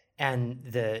male, and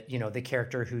the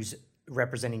character who's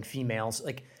representing females,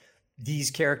 like these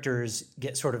characters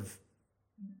get sort of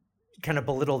kind of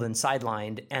belittled and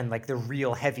sidelined, and like the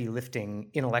real heavy lifting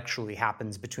intellectually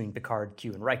happens between Picard,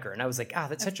 Q, and Riker. And I was like,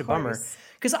 that's such a bummer,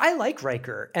 because I like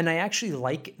Riker and I actually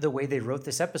like the way they wrote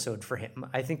this episode for him.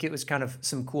 I think it was kind of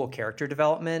some cool character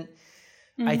development.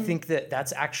 I think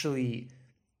that's actually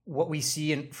what we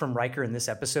see from Riker in this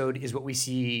episode is what we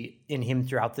see in him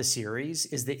throughout the series,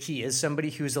 is that he is somebody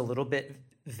who's a little bit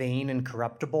vain and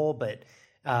corruptible, but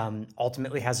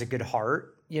ultimately has a good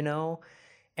heart, you know?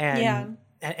 And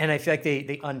I feel like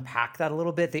they unpack that a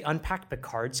little bit. They unpack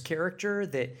Picard's character,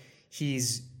 that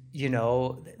he's, you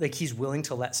know, like he's willing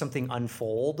to let something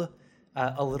unfold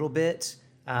a little bit,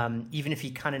 even if he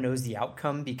kind of knows the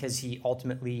outcome, because he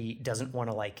ultimately doesn't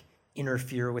want to like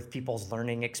interfere with people's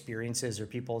learning experiences or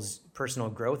people's personal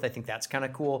growth. I think that's kind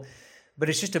of cool. But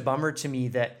it's just a bummer to me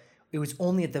that it was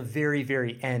only at the very,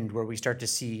 very end where we start to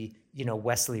see, you know,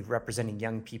 Wesley representing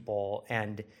young people,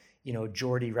 and, you know,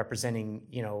 Geordi representing,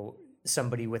 you know,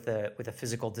 somebody with a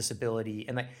physical disability.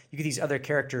 And like you get these other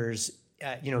characters,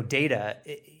 you know, Data,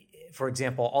 for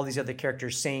example, all these other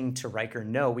characters saying to Riker,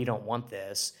 no, we don't want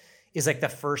this, is like the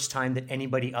first time that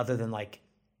anybody other than like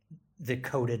the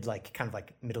coded, like kind of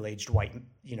like middle-aged white,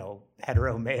 you know,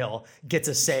 hetero male gets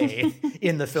a say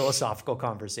in the philosophical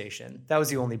conversation. That was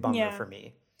the only bummer for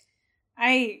me.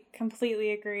 I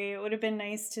completely agree. It would have been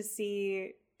nice to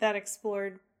see that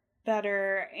explored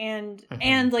better. And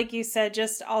like you said,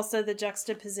 just also the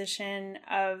juxtaposition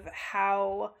of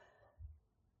how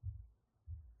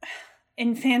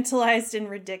infantilized and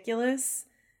ridiculous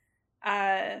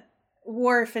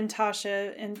Worf and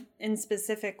Tasha in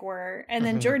specific were, and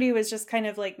then Geordi was just kind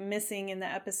of like missing in the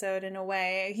episode in a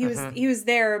way. He was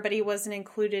there, but he wasn't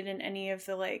included in any of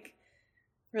the like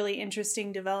really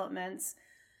interesting developments.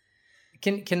 I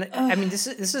mean, this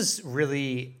is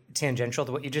really tangential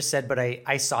to what you just said, but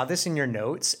I saw this in your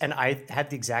notes and I had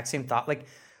the exact same thought. Like,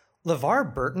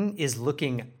 LeVar Burton is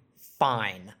looking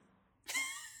fine.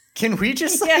 Can we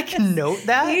just note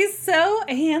that? He's so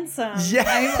handsome. Yes.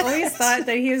 I've always thought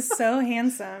that he was so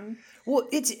handsome. Well,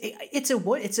 it's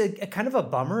a kind of a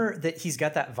bummer that he's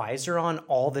got that visor on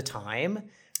all the time,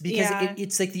 because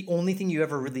it's like the only thing you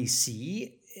ever really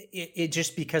see. It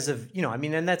just because of, you know, I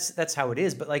mean, and that's how it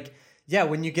is. But like, yeah,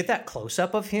 when you get that close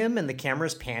up of him and the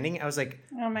camera's panning, I was like,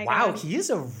 oh my wow, God. he is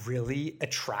a really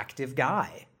attractive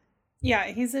guy.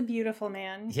 Yeah, he's a beautiful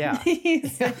man. Yeah.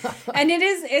 And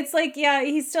it's like, yeah,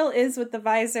 he still is with the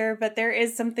visor, but there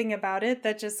is something about it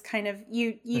that just kind of,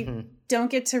 you don't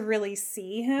get to really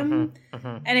see him.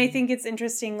 And I think it's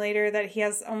interesting later that he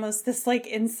has almost this like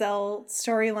incel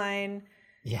storyline.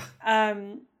 Yeah.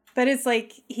 But it's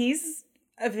like, he's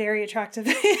a very attractive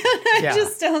man.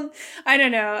 I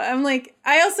don't know. I'm like,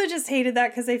 I also just hated that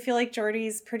because I feel like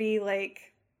Geordi's pretty like,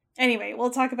 anyway,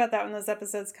 we'll talk about that when those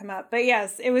episodes come up. But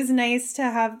yes, it was nice to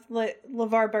have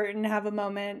LeVar Burton have a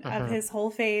moment of his whole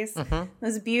face,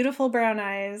 those beautiful brown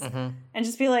eyes, and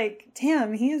just be like,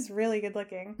 damn, he is really good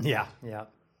looking. Yeah, yeah.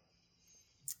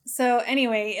 So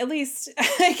anyway, at least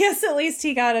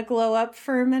he got a glow up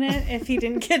for a minute if he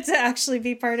didn't get to actually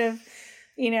be part of,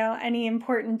 any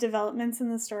important developments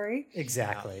in the story.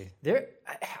 Exactly.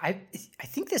 I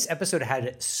think this episode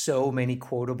had so many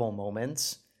quotable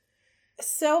moments.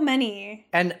 So many.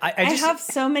 And I have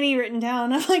so many written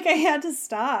down. I'm like, I had to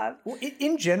stop. Well,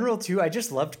 in general, too, I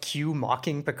just loved Q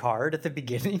mocking Picard at the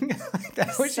beginning.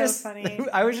 That was so just funny.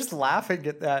 I was just laughing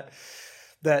at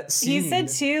that scene. He said,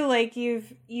 too, like,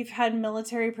 you've had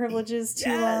military privileges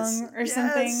too long or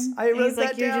something. I wrote that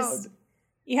like, down.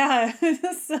 Yeah,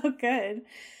 it's so good.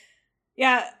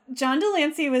 Yeah, John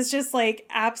Delancey was just, like,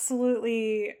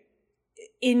 absolutely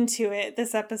into it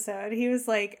this episode. He was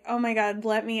like, oh my god,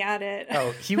 let me at it.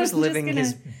 Oh, he was living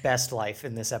his best life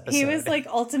in this episode. He was like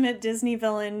ultimate Disney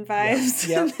villain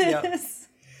vibes.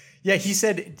 Yeah, he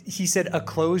said a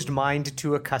closed mind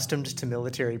too accustomed to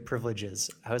military privileges.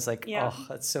 I was like, oh,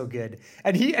 that's so good.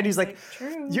 And he's like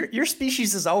true. Your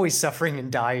species is always suffering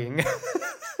and dying.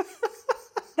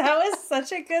 That was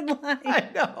such a good line. I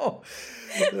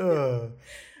know.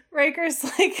 Riker's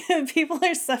like, people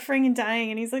are suffering and dying.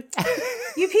 And he's like,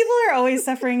 you people are always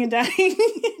suffering and dying.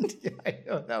 Yeah, I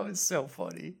know. That was so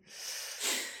funny.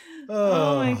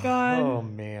 Oh my God. Oh,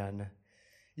 man.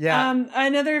 Yeah.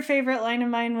 Another favorite line of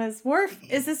mine was, Worf,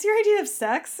 is this your idea of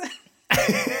sex?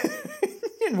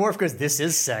 And Worf goes, this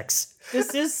is sex.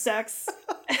 This is sex.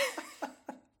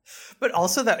 But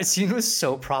also that scene was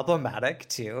so problematic,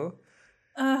 too.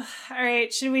 All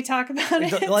right, should we talk about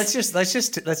it? Let's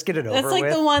get it over with. That's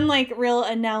like the one like real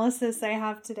analysis I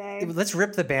have today. Let's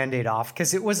rip the Band-Aid off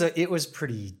because it was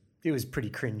pretty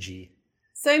cringy.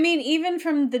 So I mean, even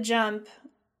from the jump,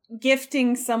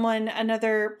 gifting someone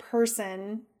another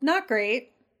person, not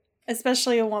great,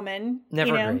 especially a woman.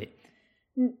 Never great.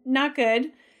 Not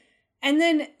good. And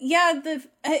then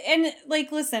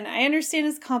listen, I understand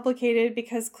it's complicated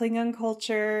because Klingon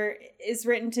culture is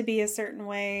written to be a certain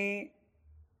way.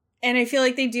 And I feel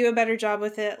like they do a better job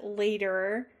with it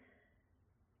later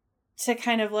to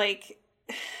kind of like,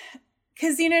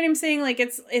 because you know what I'm saying? Like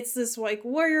it's this like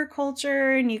warrior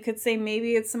culture, and you could say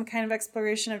maybe it's some kind of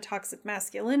exploration of toxic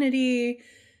masculinity.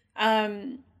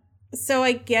 So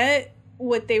I get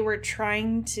what they were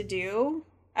trying to do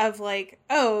of like,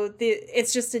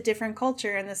 it's just a different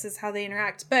culture and this is how they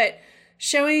interact. But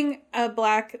showing a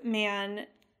black man,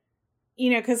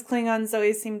 because Klingons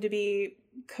always seem to be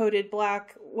coded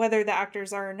black, whether the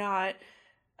actors are or not.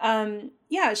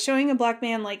 Showing a black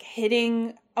man like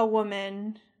hitting a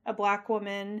black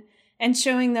woman, and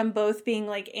showing them both being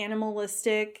like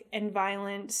animalistic and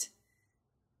violent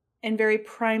and very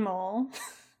primal.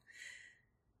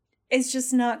 It's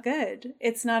just not good.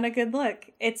 It's not a good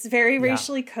look. It's very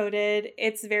racially coded.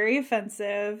 It's very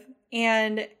offensive.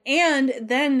 And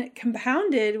then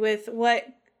compounded with what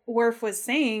Worf was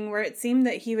saying, where it seemed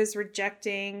that he was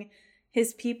rejecting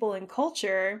his people and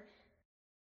culture,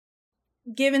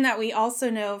 given that we also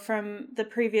know from the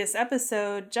previous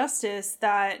episode, Justice,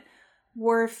 that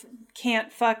Worf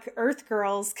can't fuck Earth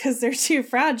girls because they're too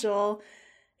fragile.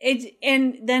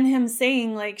 And then him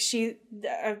saying, like,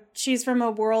 she's from a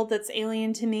world that's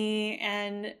alien to me.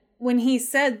 And when he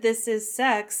said this is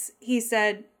sex, he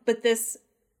said, but this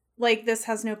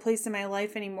has no place in my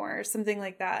life anymore, or something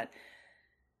like that.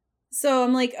 So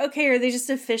I'm like, okay, are they just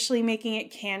officially making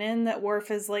it canon that Worf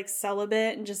is like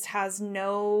celibate and just has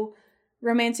no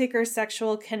romantic or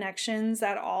sexual connections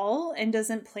at all and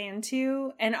doesn't plan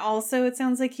to? And also it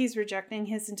sounds like he's rejecting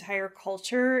his entire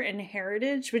culture and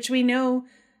heritage, which we know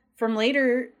from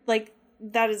later, like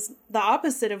that is the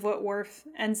opposite of what Worf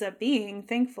ends up being,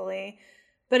 thankfully.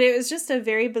 But it was just a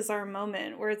very bizarre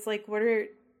moment where it's like,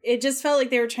 it just felt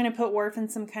like they were trying to put Worf in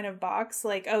some kind of box,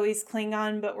 like, oh, he's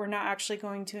Klingon, but we're not actually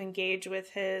going to engage with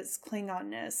his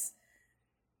Klingonness.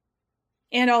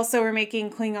 And also we're making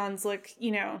Klingons look,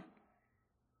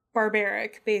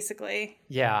 barbaric, basically.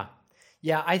 Yeah.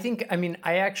 Yeah, I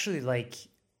actually like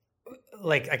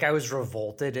I was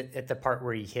revolted at the part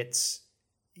where he hits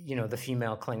the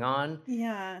female Klingon.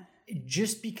 Yeah.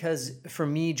 Just because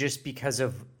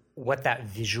of what that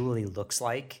visually looks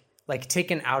like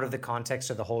taken out of the context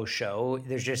of the whole show,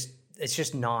 it's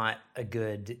just not a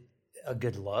good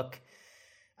look.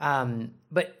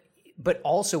 But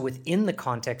also within the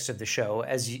context of the show,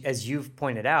 as you've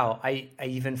pointed out, I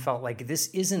even felt like this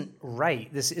isn't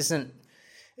right.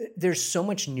 There's so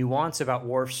much nuance about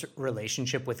Worf's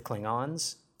relationship with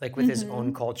Klingons, like with his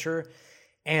own culture.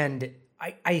 And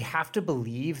I have to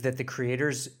believe that the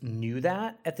creators knew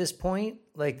that at this point,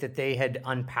 like that they had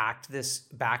unpacked this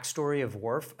backstory of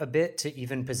Worf a bit to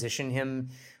even position him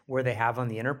where they have on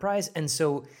the Enterprise. And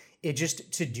so it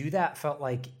just, to do that felt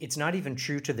like it's not even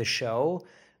true to the show,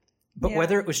 but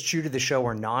whether it was true to the show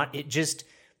or not, it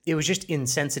was just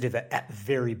insensitive at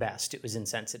very best. It was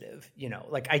insensitive,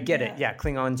 like I get it. Yeah.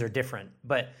 Klingons are different,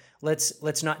 but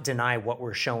let's not deny what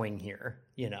we're showing here,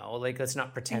 like let's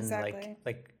not pretend anyway.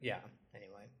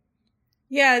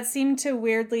 Yeah. It seemed to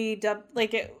weirdly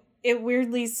it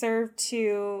weirdly served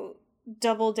to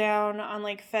double down on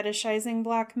like fetishizing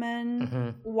black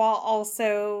men while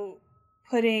also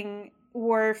putting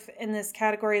Worf in this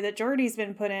category that Geordi's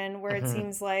been put in, where it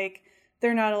seems like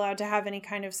they're not allowed to have any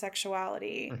kind of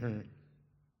sexuality.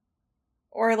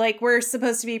 Or like we're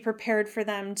supposed to be prepared for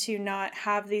them to not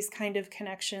have these kind of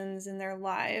connections in their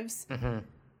lives.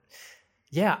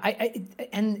 Yeah,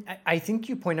 I think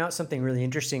you point out something really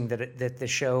interesting that the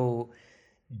show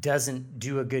doesn't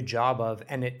do a good job of,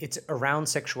 and it's around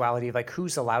sexuality, of like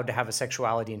who's allowed to have a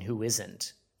sexuality and who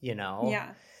isn't, Yeah.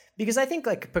 Because I think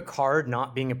like Picard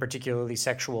not being a particularly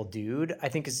sexual dude, I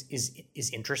think is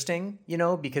interesting,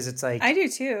 because it's like I do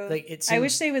too. Like I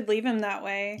wish they would leave him that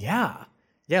way. Yeah.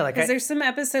 Yeah, like because there's some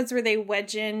episodes where they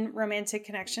wedge in romantic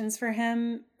connections for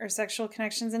him or sexual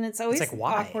connections, and it's always like,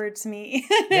 why? awkward to me.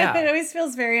 Yeah. It always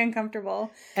feels very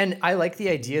uncomfortable. And I like the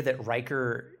idea that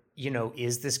Riker,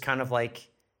 is this kind of like,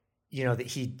 that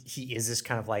he is this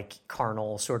kind of like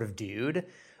carnal sort of dude,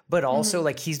 but also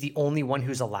like he's the only one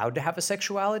who's allowed to have a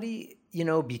sexuality,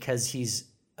 because he's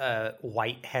a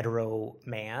white hetero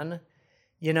man,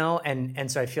 and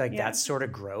so I feel like that's sort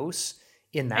of gross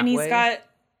in that way. And he's got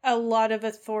a lot of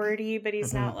authority, but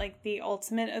he's not like the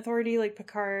ultimate authority like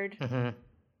Picard,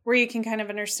 where you can kind of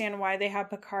understand why they have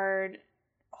Picard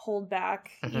hold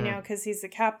back, because he's the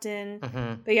captain.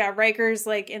 But yeah, Riker's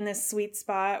like in this sweet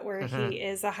spot where he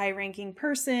is a high-ranking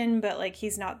person, but like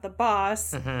he's not the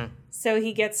boss. So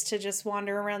he gets to just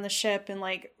wander around the ship and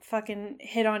like fucking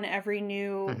hit on every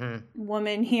new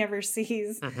woman he ever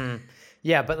sees.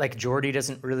 Yeah, but like Geordi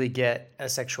doesn't really get a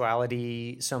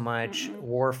sexuality so much.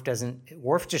 Worf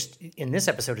just in this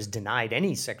episode is denied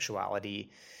any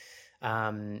sexuality.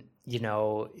 We've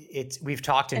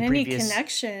talked in previous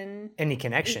any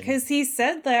connection, because he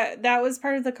said that was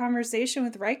part of the conversation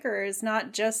with Riker, is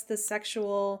not just the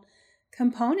sexual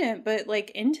component, but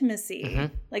like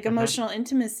intimacy, like emotional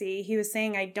intimacy. He was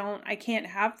saying, I can't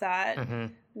have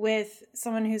that with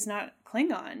someone who's not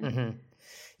Klingon.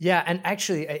 Yeah, and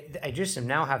actually, I just am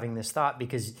now having this thought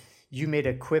because you made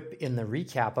a quip in the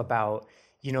recap about,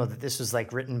 that this was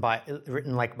like written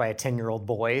like by a 10-year-old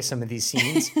boy, some of these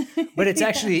scenes. But it's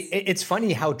actually, it's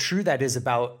funny how true that is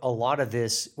about a lot of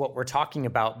this, what we're talking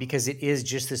about, because it is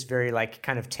just this very like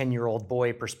kind of 10-year-old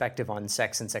boy perspective on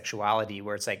sex and sexuality,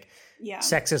 where it's like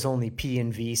sex is only P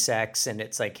and V sex, and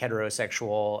it's like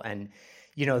heterosexual, and,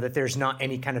 that there's not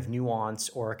any kind of nuance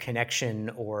or connection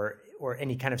or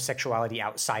any kind of sexuality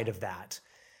outside of that.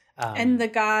 And the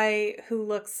guy who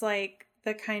looks like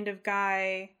the kind of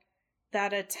guy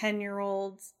that a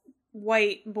 10-year-old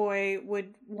white boy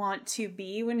would want to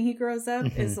be when he grows up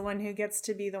is the one who gets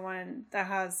to be the one that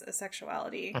has a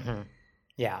sexuality.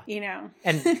 Yeah.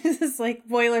 And this like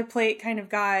boilerplate kind of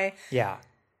guy. Yeah.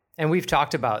 And we've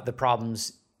talked about the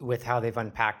problems with how they've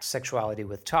unpacked sexuality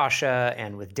with Tasha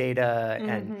and with Data.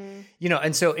 And,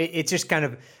 and so it's just kind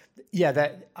of,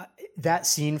 that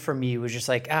scene for me was just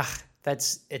like,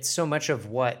 it's so much of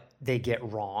what they get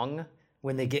wrong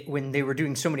when they were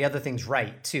doing so many other things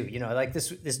right too. Like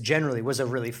this generally was a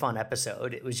really fun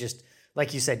episode. It was just,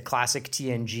 like you said, classic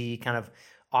TNG kind of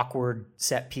awkward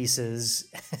set pieces,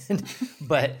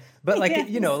 but like,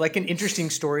 like an interesting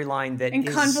storyline and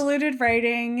convoluted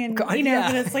writing, and, but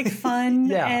it's like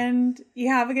fun and you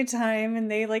have a good time,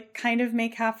 and they like kind of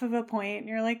make half of a point and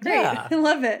you're like, great, I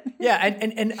love it. Yeah.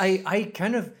 And I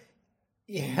kind of,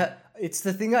 it's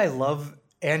the thing I love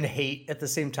and hate at the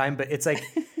same time, but it's like,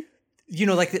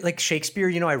 like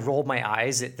Shakespeare, I roll my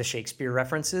eyes at the Shakespeare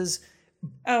references.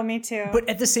 Oh, me too. But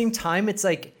at the same time, it's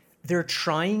like they're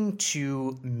trying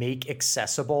to make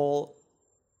accessible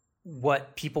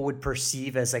what people would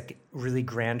perceive as like really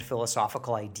grand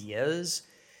philosophical ideas.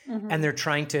 and they're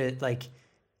trying to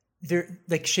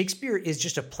Shakespeare is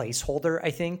just a placeholder,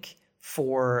 I think,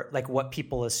 for like what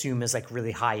people assume is like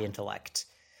really high intellect,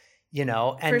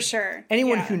 and for sure.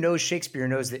 Anyone who knows Shakespeare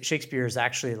knows that Shakespeare is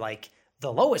actually like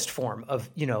the lowest form of,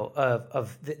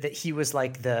 that he was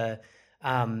like the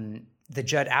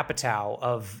Judd Apatow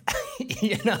of,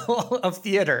 of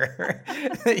theater.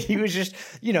 He was just,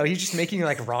 he's just making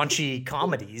like raunchy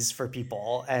comedies for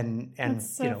people and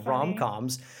so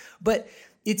rom-coms. But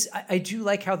I do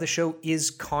like how the show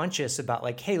is conscious about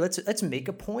like, hey, let's make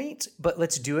a point, but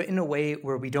let's do it in a way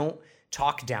where we don't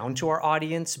talk down to our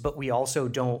audience, but we also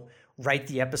don't write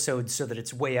the episode so that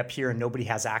it's way up here and nobody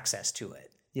has access to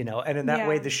it, and in that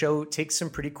way, the show takes some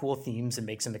pretty cool themes and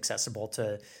makes them accessible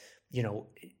to,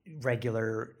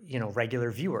 regular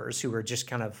viewers who are just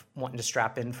kind of wanting to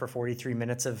strap in for 43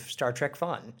 minutes of Star Trek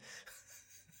fun.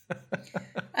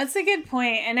 That's a good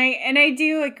point. And I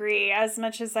do agree, as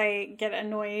much as I get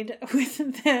annoyed with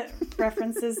the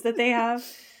references that they have.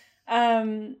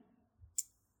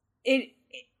 It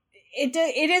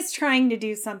is trying to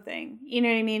do something. You know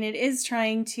what I mean? It is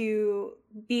trying to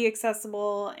be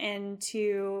accessible and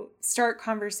to start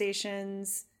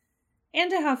conversations and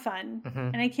to have fun.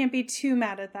 And I can't be too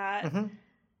mad at that.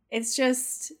 It's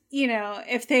just,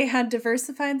 if they had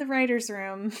diversified the writer's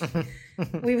room,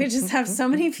 we would just have so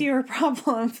many fewer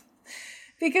problems.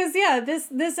 Because,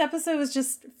 this episode was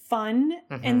just fun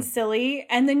and silly.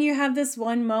 And then you have this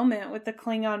one moment with the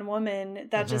Klingon woman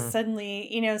that just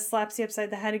suddenly, slaps you upside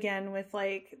the head again with,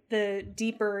 like, the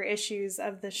deeper issues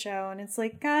of the show. And it's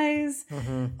like, guys,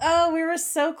 oh, we were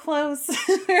so close.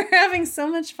 We were having so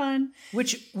much fun.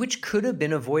 Which could have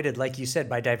been avoided, like you said,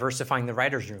 by diversifying the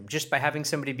writer's room. Just by having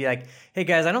somebody be like, hey,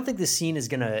 guys, I don't think this scene is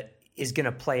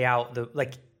gonna play out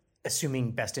assuming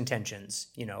best intentions,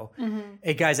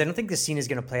 Hey guys, I don't think this scene is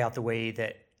going to play out the way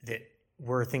that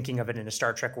we're thinking of it in a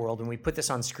Star Trek world. When we put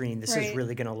this on screen, this is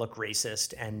really going to look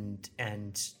racist and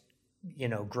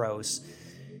gross.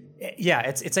 Yeah,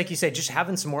 it's like you said, just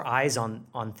having some more eyes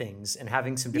on things and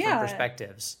having some different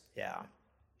perspectives. Yeah.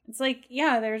 It's like,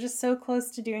 they're just so close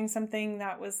to doing something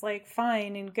that was like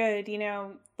fine and good,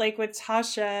 like with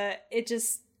Tasha, it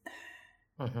just,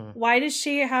 why does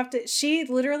she have to? She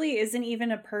literally isn't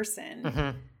even a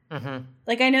person.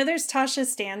 Like, I know there's Tasha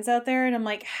stands out there, and I'm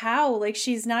like, how? Like,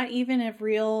 she's not even a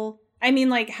real. I mean,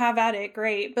 like, have at it,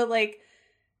 great, but like,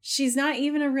 she's not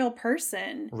even a real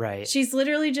person. Right. She's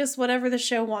literally just whatever the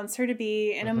show wants her to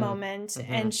be in a moment,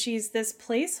 and she's this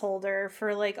placeholder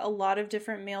for like a lot of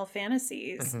different male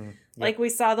fantasies. Like we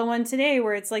saw the one today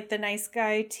where it's like the nice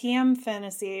guy TM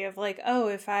fantasy of like, oh,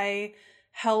 if I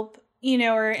help.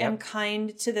 Or am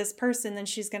kind to this person, then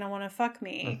she's going to want to fuck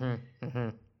me.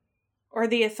 Or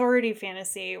the authority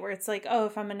fantasy where it's like, oh,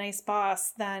 if I'm a nice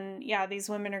boss, then these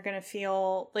women are going to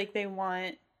feel like they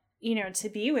want, to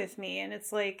be with me. And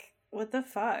it's like, what the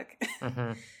fuck?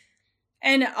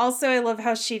 And also I love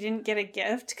how she didn't get a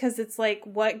gift, because it's like,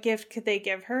 what gift could they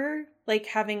give her? Like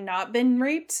having not been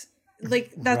raped?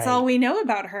 Like that's all we know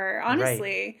about her,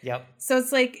 honestly. Yep. So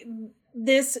it's like,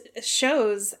 this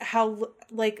shows how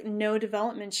like no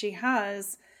development she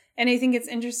has. And I think it's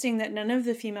interesting that none of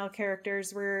the female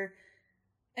characters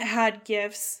had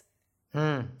gifts.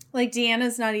 Like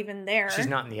Deanna's not even there. She's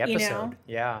not in the episode.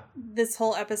 This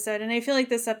whole episode. And I feel like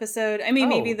this episode, I mean,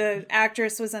 maybe the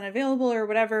actress was unavailable or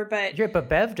whatever, but but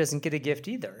Bev doesn't get a gift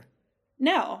either.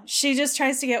 No, she just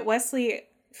tries to get Wesley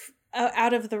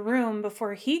out of the room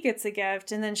before he gets a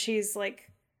gift, and then she's like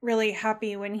really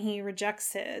happy when he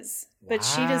rejects his, but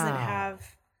she doesn't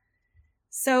have.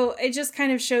 So it just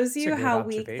kind of shows you how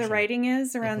weak the writing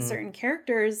is around certain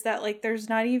characters, that like there's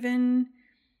not even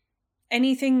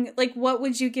anything. Like, what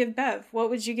would you give Bev? What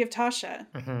would you give Tasha?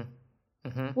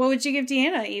 What would you give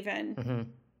Deanna even?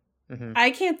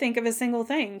 I can't think of a single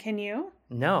thing. Can you?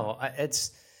 No,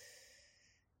 it's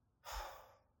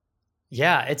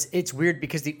weird,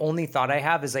 because the only thought I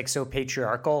have is like so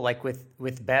patriarchal, like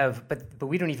with Bev, but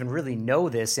we don't even really know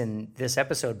this in this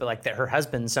episode, but like that her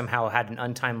husband somehow had an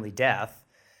untimely death.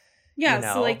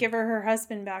 Yeah, so like give her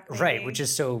husband back. Maybe. Right, which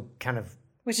is so kind of...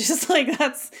 Which is like,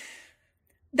 that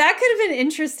could have been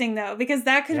interesting though, because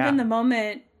that could have been the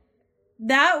moment,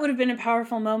 that would have been a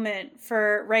powerful moment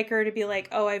for Riker to be like,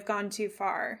 oh, I've gone too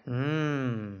far.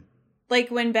 Like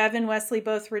when Bev and Wesley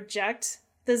both reject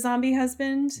the zombie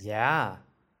husband. Yeah.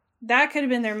 That could have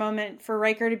been their moment for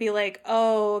Riker to be like,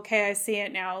 oh, okay, I see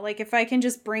it now. Like, if I can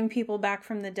just bring people back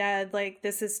from the dead, like,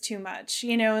 this is too much,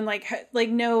 and like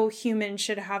no human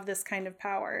should have this kind of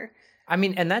power. I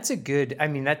mean, and that's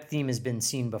that theme has been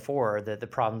seen before, the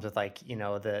problems with like,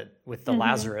 with the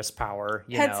Lazarus power,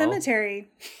 Pet Cemetery.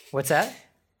 What's that?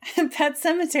 Pet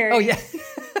Cemetery. Oh, yeah.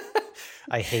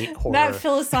 I hate horror. That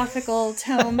philosophical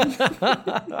tome.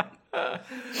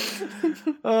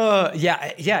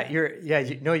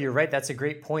 You're right. That's a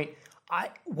great point.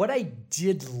 What I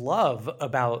did love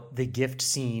about the gift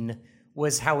scene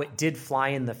was how it did fly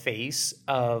in the face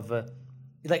of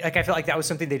like I felt like that was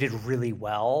something they did really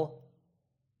well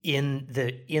in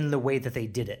the way that they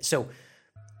did it. So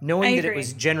knowing that it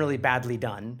was generally badly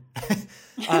done,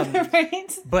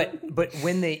 right? But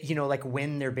when they, like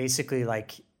when they're basically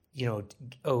like,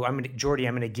 oh, I'm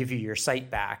gonna give you your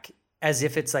sight back, as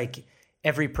if it's like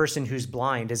every person who's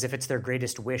blind, as if it's their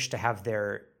greatest wish to have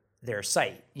their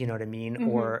sight, you know what I mean? Mm-hmm.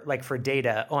 Or like for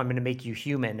Data, oh, I'm going to make you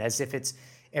human, as if it's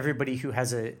everybody who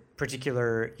has a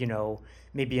particular,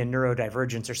 maybe a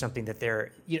neurodivergence or something that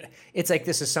they're, it's like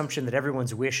this assumption that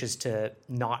everyone's wish is to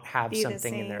not have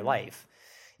something in their life.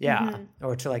 Yeah. Mm-hmm.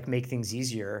 Or to like make things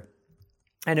easier.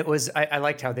 And it was, I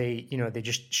liked how they, they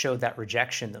just showed that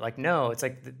rejection that like, no, it's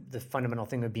like the fundamental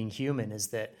thing of being human is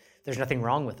that there's nothing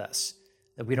wrong with us,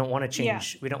 that we don't want to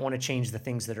change. Yeah. We don't want to change the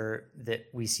things that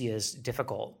we see as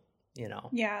difficult,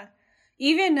 Yeah.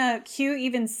 Even Q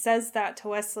even says that to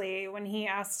Wesley when he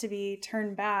asks to be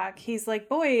turned back. He's like,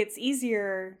 boy, it's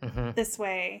easier this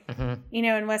way. Mm-hmm.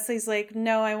 And Wesley's like,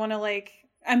 no, I want to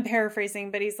I'm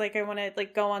paraphrasing, but he's like, I want to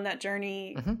go on that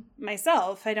journey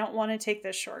myself. I don't want to take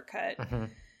this shortcut. Mm-hmm.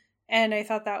 And I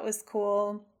thought that was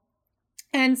cool.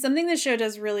 And something the show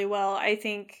does really well, I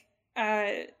think,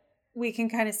 we can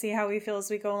kind of see how we feel as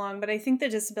we go along, but I think the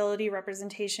disability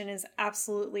representation is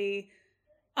absolutely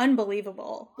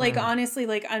unbelievable. Honestly,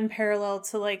 unparalleled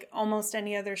to almost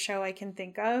any other show I can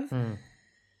think of.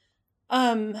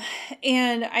 And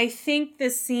I think the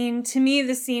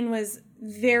scene was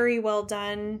very well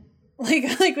done.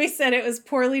 Like we said, it was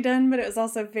poorly done, but it was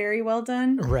also very well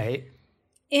done. Right.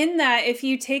 In that, if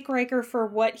you take Riker for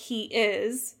what he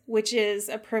is, which is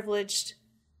a privileged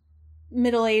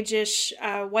middle-age-ish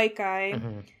white guy,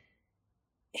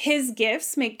 his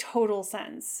gifts make total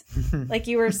sense. Like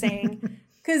you were saying.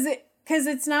 Because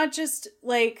it's not just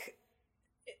like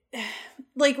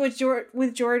with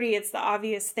Geordi, it's the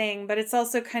obvious thing, but it's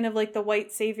also kind of like the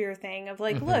white savior thing of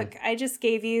look, I just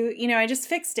gave you, I just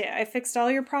fixed it. I fixed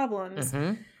all your problems.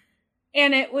 Mm-hmm.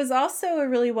 And it was also a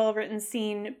really well-written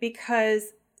scene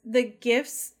because the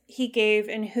gifts he gave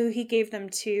and who he gave them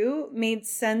to made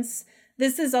sense.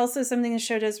 This is also something the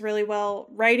show does really well,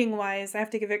 writing-wise, I have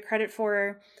to give it credit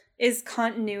for, is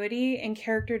continuity and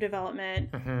character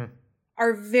development. Mm-hmm.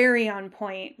 Are very on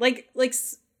point,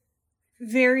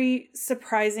 very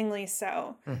surprisingly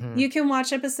so. Mm-hmm. You can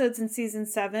watch episodes in season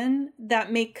 7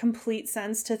 that make complete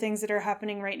sense to things that are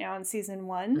happening right now in season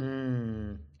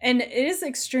 1. And it is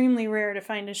extremely rare to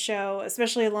find a show,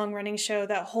 especially a long-running show,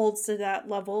 that holds to that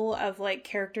level of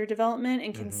character development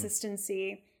and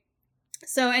consistency.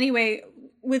 So anyway,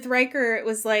 with Riker, it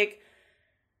was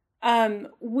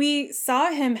we saw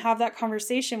him have that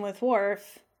conversation with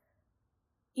Worf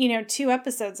 2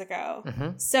 episodes ago.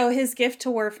 Mm-hmm. So his gift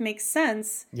to Worf makes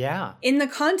sense. Yeah. In the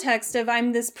context of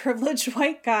I'm this privileged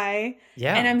white guy.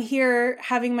 Yeah. And I'm here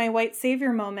having my white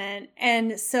savior moment.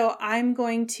 And so I'm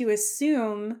going to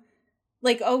assume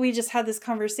we just had this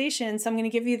conversation. So I'm going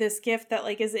to give you this gift that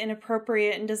is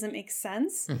inappropriate and doesn't make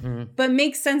sense, but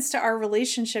makes sense to our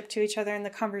relationship to each other and the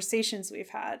conversations we've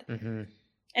had. Mm-hmm.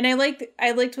 And I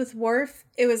liked with Worf,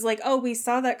 it was we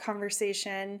saw that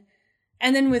conversation.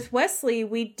 And then with Wesley,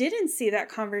 we didn't see that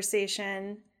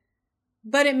conversation,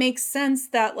 but it makes sense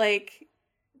that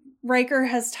Riker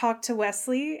has talked to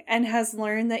Wesley and has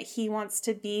learned that he wants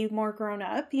to be more grown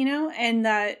up, and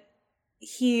that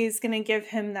he's going to give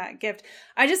him that gift.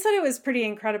 I just thought it was pretty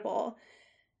incredible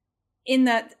in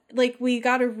that we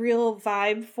got a real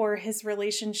vibe for his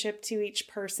relationship to each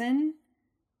person.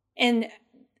 And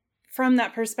from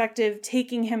that perspective,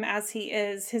 taking him as he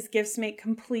is, his gifts make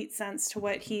complete sense to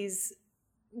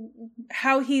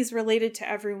how he's related to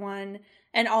everyone,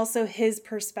 and also his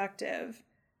perspective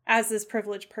as this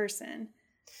privileged person.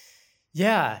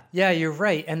 Yeah, you're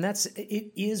right. And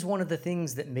it is one of the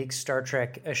things that makes Star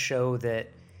Trek a show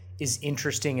that is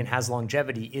interesting and has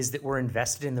longevity, is that we're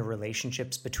invested in the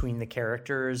relationships between the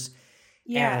characters,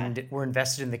 and we're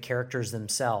invested in the characters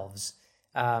themselves.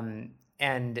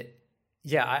 And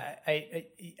yeah,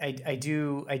 I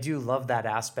do love that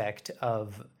aspect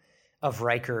of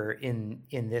Riker in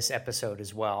this episode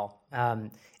as well.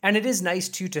 And it is nice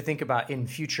too to think about in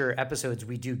future episodes,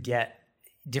 we do get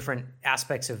different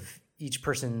aspects of each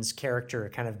person's character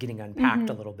kind of getting unpacked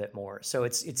a little bit more. So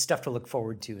it's stuff to look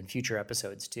forward to in future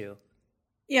episodes too.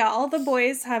 Yeah. All the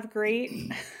boys have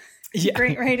great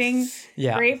writing,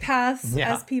 great paths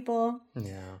as people.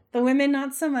 Yeah. The women,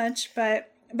 not so much,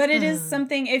 but But it is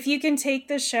something, if you can take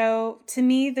the show, to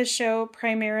me, the show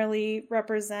primarily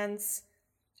represents,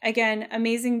 again,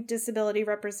 amazing disability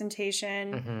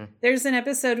representation. There's an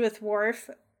episode with Worf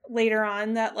later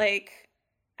on that like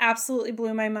absolutely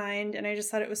blew my mind. And I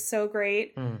just thought it was so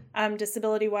great,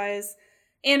 disability wise.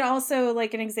 And also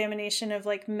like an examination of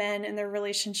like men and their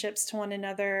relationships to one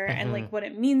another and like what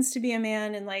it means to be a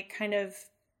man and like kind of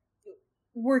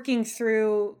working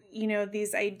through, you know,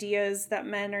 these ideas that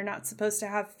men are not supposed to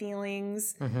have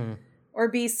feelings or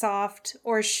be soft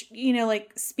or, you know,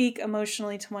 like speak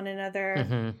emotionally to one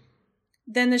another.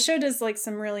 Then the show does like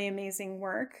some really amazing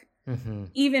work,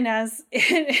 even as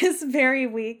it is very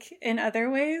weak in other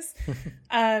ways.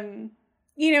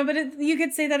 You know, but you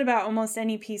could say that about almost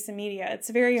any piece of media. It's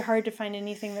very hard to find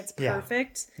anything that's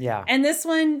perfect. Yeah. And this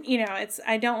one, you know,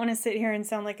 I don't want to sit here and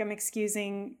sound like I'm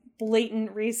excusing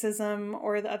blatant racism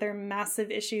or the other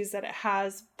massive issues that it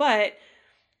has, but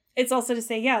it's also to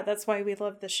say, yeah, that's why we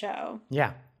love the show.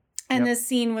 Yeah. And this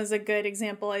scene was a good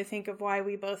example, I think, of why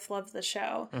we both love the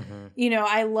show. You know,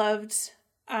 I loved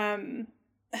the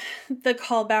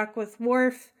callback with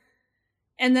Worf.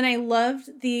 And then I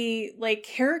loved the like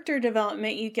character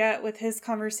development you get with his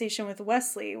conversation with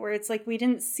Wesley, where it's like we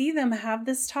didn't see them have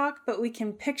this talk, but we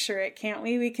can picture it, can't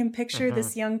we? We can picture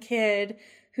this young kid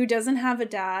who doesn't have a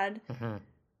dad,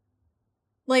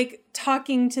 like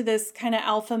talking to this kind of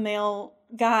alpha male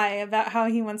guy about how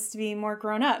he wants to be more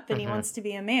grown up and he wants to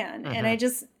be a man. And I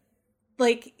just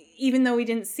like, even though we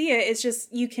didn't see it, it's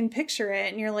just, you can picture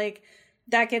it and you're like,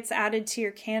 that gets added to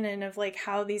your canon of like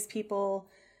how these people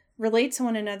relate to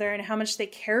one another and how much they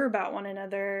care about one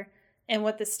another and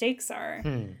what the stakes are.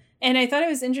 And I thought it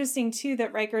was interesting too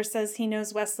that Riker says he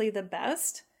knows Wesley the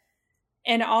best.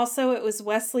 And also it was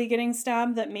Wesley getting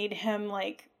stabbed that made him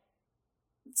like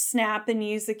snap and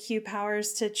use the Q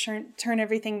powers to turn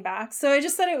everything back. So I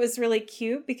just thought it was really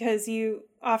cute because you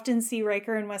often see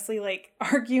Riker and Wesley like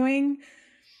arguing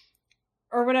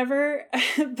or whatever.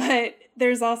 But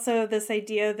there's also this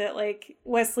idea that like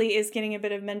Wesley is getting a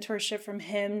bit of mentorship from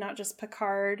him, not just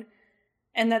Picard,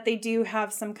 and that they do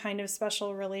have some kind of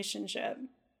special relationship.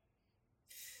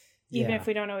 Even if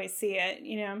we don't always see it,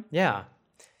 you know? Yeah.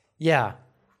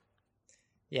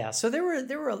 So there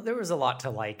was a lot to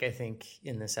like, I think,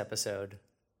 in this episode.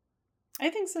 I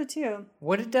think so too.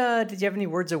 What did you have any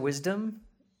words of wisdom?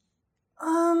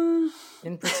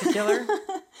 In particular?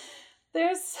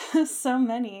 There's so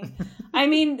many. I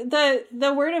mean,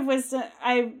 the word of wisdom,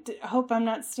 I hope I'm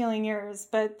not stealing yours,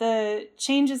 but the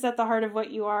change is at the heart of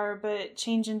what you are, but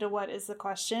change into what is the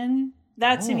question.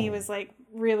 That to me was like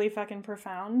really fucking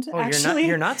profound. Actually,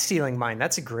 you're not stealing mine.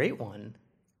 That's a great one.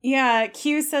 Yeah,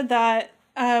 Q said that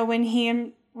when he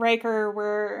and Riker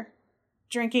were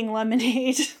drinking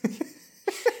lemonade.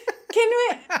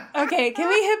 Can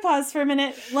we hit pause for a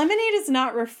minute? Lemonade is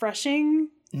not refreshing.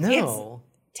 No.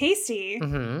 It's tasty.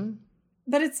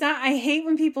 But it's not. I hate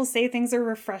when people say things are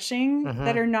refreshing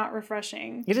that are not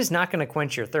refreshing. It is not going to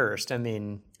quench your thirst. I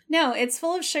mean, no, it's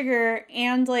full of sugar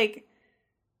and like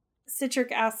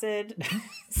citric acid.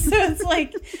 So it's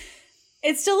like,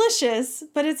 it's delicious,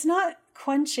 but it's not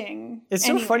quenching. It's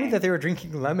so funny that they were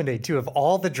drinking lemonade too. Of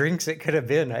all the drinks it could have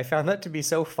been, I found that to be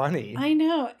so funny. I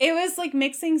know. It was like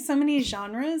mixing so many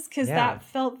genres because that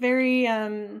felt very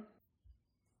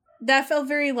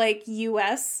like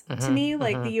US to me.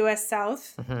 Like the US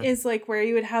South is like where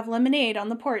you would have lemonade on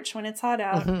the porch when it's hot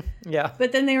out. Yeah.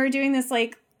 But then they were doing this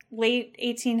like late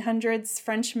 1800s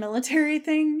French military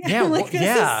thing. Yeah. Like this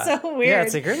is so weird. Yeah,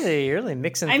 it's like really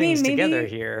mixing things together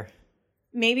here.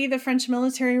 Maybe the French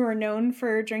military were known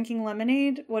for drinking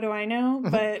lemonade. What do I know?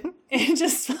 But it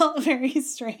just felt very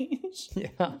strange.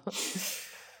 Yeah.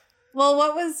 Well,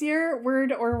 what was your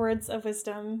word or words of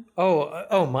wisdom?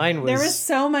 Oh, mine was... There was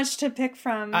so much to pick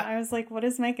from. I was like, what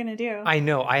is Mike going to do? I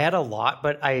know. I had a lot,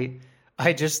 but I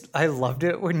loved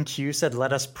it when Q said,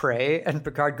 let us pray. And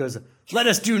Picard goes, let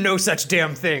us do no such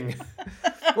damn thing.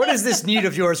 What is this need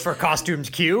of yours for costumes,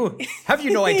 Q? Have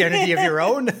you no identity of your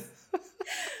own?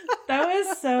 That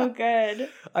was so good.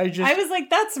 I was like,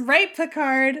 that's right,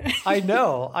 Picard. I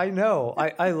know.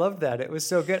 I loved that. It was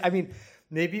so good. I mean,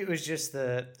 maybe it was just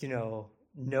the,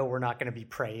 no, we're not going to be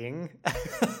praying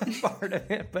part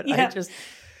of it. But yeah.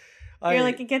 You're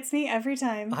like, it gets me every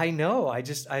time. I know.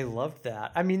 I loved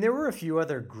that. I mean, there were a few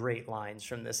other great lines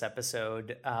from this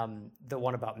episode. The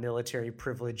one about military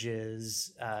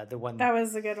privileges. The one that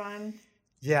was a good one.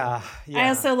 Yeah. I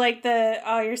also like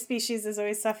your species is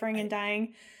always suffering and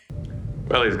dying.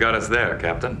 Well, he's got us there,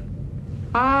 Captain.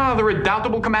 Ah, the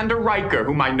redoubtable Commander Riker,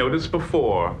 whom I noticed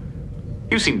before.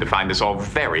 You seem to find this all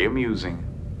very amusing.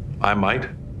 I might.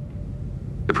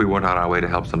 if we weren't on our way to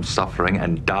help some suffering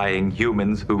and dying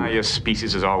humans who... Your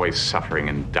species is always suffering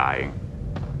and dying.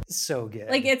 So good.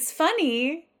 Like, it's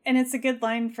funny, and it's a good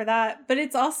line for that, but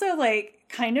it's also, like,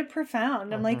 kind of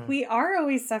profound. I'm like, we are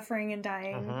always suffering and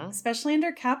dying, especially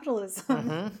under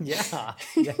capitalism. Yeah.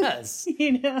 Yes.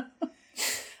 You know?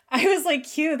 I was like,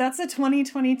 Q, that's a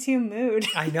 2022 mood.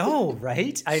 I know,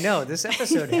 right? I know. This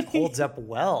episode holds up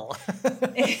well.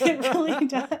 It really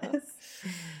does.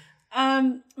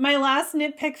 My last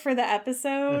nitpick for the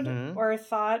episode, or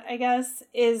thought, I guess,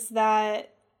 is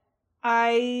that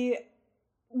I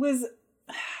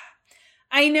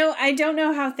don't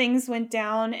know how things went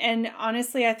down, and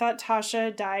honestly, I thought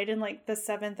Tasha died in like the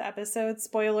 7th episode.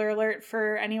 Spoiler alert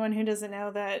for anyone who doesn't know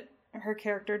that her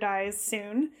character dies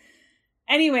soon.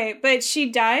 Anyway, but she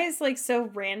dies like so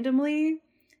randomly.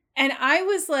 And I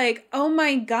was like, oh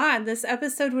my God, this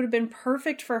episode would have been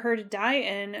perfect for her to die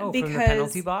in. Oh, because, from the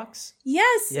penalty box?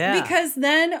 Yes, Yeah. because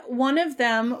then one of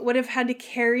them would have had to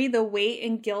carry the weight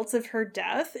and guilt of her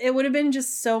death. It would have been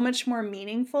just so much more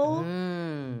meaningful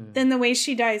than the way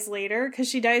she dies later. Because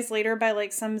she dies later by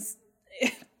like some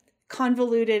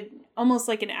convoluted, almost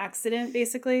like an accident,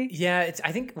 basically. Yeah,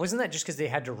 I think, wasn't that just because they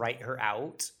had to write her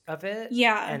out of it?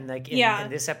 Yeah. And like in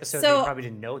this episode, So, they probably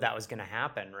didn't know that was going to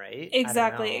happen, right?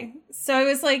 Exactly. So I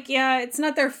was like, yeah, it's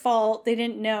not their fault. They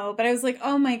didn't know. But I was like,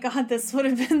 oh my God, this would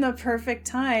have been the perfect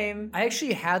time. I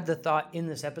actually had the thought in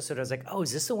this episode, I was like, oh,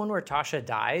 is this the one where Tasha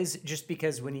dies? Just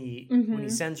because when he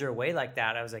sends her away like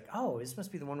that, I was like, oh, this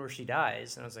must be the one where she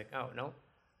dies. And I was like, oh, no.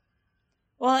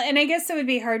 Well, and I guess it would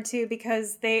be hard too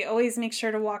because they always make sure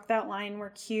to walk that line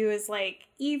where Q is like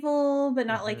evil, but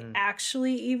not like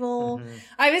actually evil.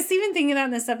 I was even thinking that in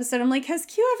this episode. I'm like, has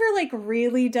Q ever like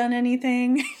really done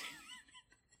anything?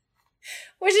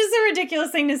 Which is a ridiculous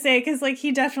thing to say because like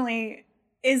he definitely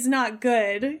is not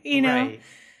good, you know? Right.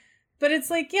 But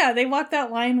it's like, yeah, they walk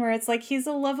that line where it's like he's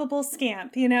a lovable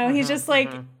scamp, you know? He's just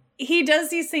like... He does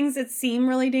these things that seem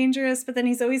really dangerous, but then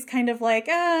he's always kind of like,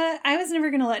 I was never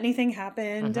going to let anything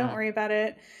happen. Don't worry about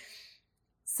it.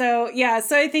 So, yeah.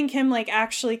 So I think him like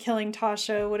actually killing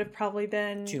Tasha would have probably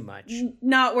been too much.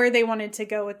 Not where they wanted to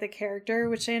go with the character,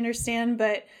 which I understand.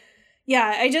 But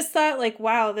yeah, I just thought like,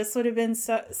 wow, this would have been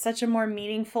such a more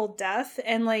meaningful death.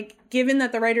 And like, given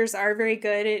that the writers are very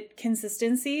good at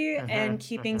consistency and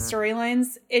keeping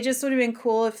storylines, it just would have been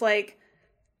cool if like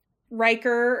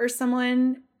Riker or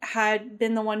someone had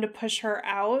been the one to push her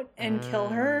out and kill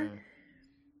her,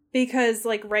 because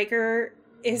like Riker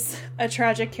is a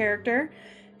tragic character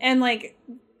and like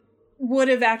would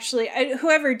have actually,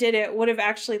 whoever did it would have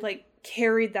actually like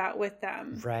carried that with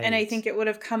them. Right. And I think it would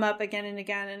have come up again and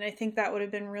again. And I think that would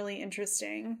have been really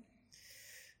interesting.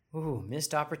 Ooh,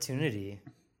 missed opportunity.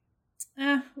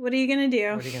 What are you going to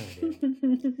do? What are you going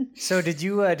to do? So did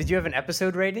you have an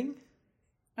episode rating?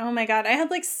 Oh my God. I had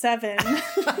like 7.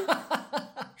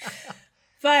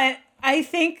 But I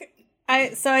think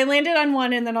I landed on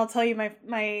 1 and then I'll tell you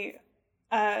my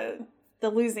the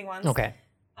losing ones. Okay.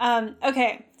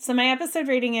 Okay. So my episode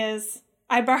rating is,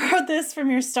 I borrowed this from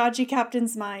your stodgy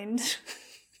captain's mind.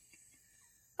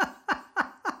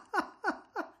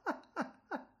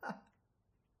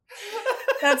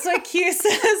 That's what Q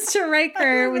says to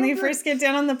Riker when they first get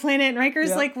down on the planet. And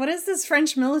Riker's like, what is this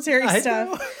French military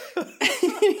stuff?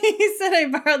 He said, I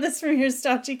borrowed this from your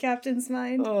stodgy captain's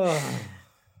mind.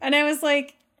 And I was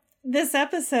like, this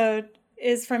episode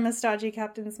is from a stodgy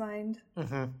captain's mind.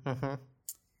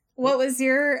 What was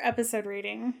your episode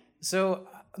rating? So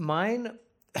mine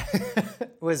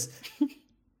was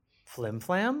Flim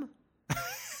Flam.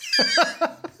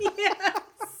 Yes.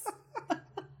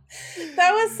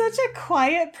 That was such a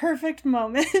quiet, perfect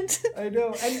moment. I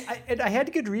know. And I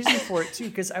had good reason for it, too,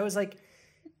 because I was like,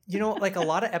 you know, like a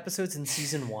lot of episodes in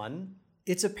season 1,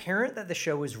 it's apparent that the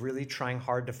show is really trying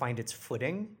hard to find its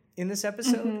footing in this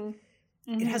episode.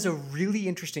 It has a really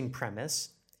interesting premise.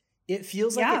 It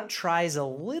feels like it tries a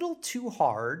little too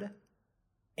hard.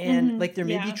 And like they're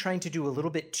maybe trying to do a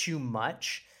little bit too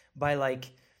much by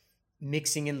like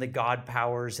mixing in the god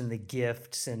powers and the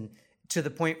gifts, and to the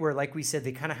point where, like we said,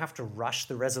 they kind of have to rush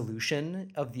the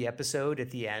resolution of the episode at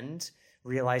the end,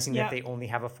 realizing that they only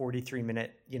have a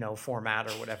 43-minute, you know, format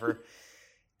or whatever.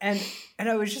 and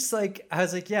I was just like,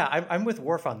 yeah, I'm with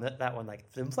Worf on that one.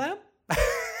 Like, Flim Flam?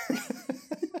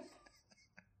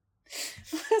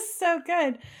 So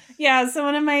good. Yeah, so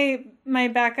one of my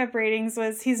backup ratings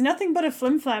was, he's nothing but a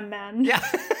flim flam man. Yeah.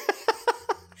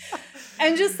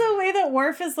 And just the way that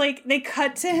Worf is like, they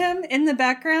cut to him in the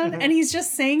background and he's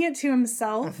just saying it to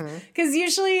himself. Because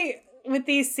usually with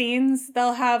these scenes,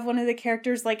 they'll have one of the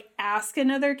characters like ask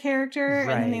another character and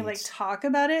then they like talk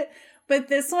about it. But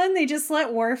this one, they just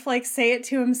let Worf, like, say it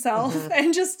to himself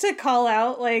and just to call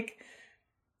out, like,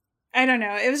 I don't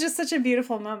know. It was just such a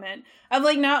beautiful moment of,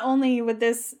 like, not only would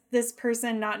this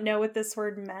person not know what this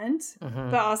word meant,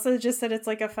 but also just that it's,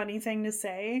 like, a funny thing to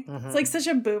say. It's, like, such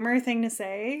a boomer thing to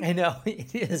say. I know,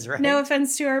 it is, right? No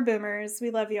offense to our boomers. We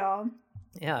love y'all.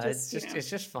 Yeah, it's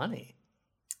just funny.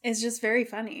 It's just very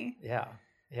funny. Yeah,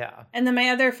 yeah. And then my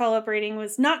other follow-up rating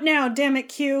was, not now, damn it,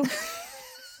 Q.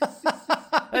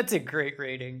 That's a great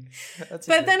rating.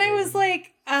 But then I was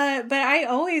like, but I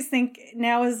always think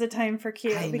now is the time for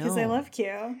Q because I love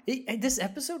Q. This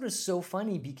episode was so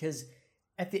funny because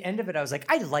at the end of it, I was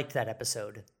like, I liked that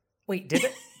episode. Wait,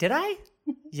 did I?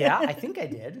 Yeah, I think I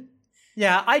did.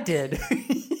 Yeah, I did.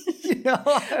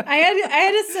 I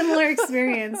had a similar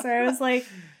experience where I was like,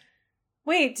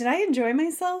 wait, did I enjoy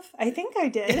myself? I think I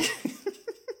did.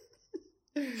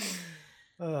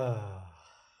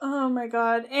 Oh my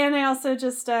god. And I also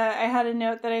just, I had a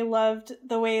note that I loved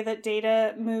the way that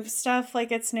Data moves stuff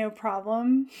like it's no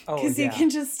problem. Because you can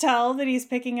just tell that he's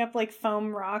picking up like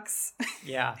foam rocks.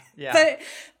 Yeah, yeah. But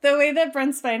the way that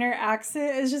Brent Spiner acts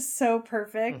it is just so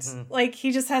perfect. Like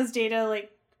he just has Data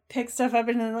like pick stuff up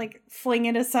and then like fling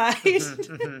it aside.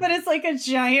 But it's like a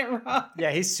giant rock. Yeah,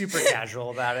 he's super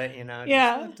casual about it,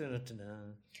 Yeah.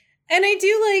 And I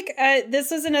do like,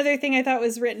 this was another thing I thought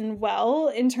was written well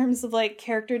in terms of like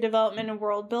character development and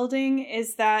world building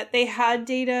is that they had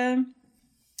Data,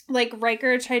 like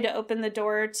Riker tried to open the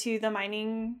door to the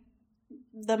mine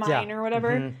or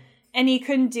whatever, and he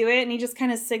couldn't do it. And he just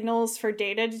kind of signals for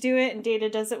Data to do it. And Data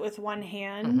does it with one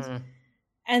hand.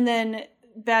 And then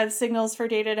Bev signals for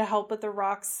Data to help with the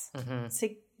rocks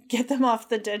to get them off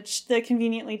the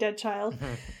conveniently dead child.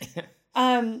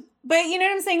 But you know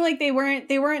what I'm saying? Like they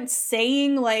weren't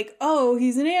saying like, oh,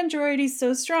 he's an android, he's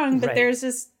so strong. But there's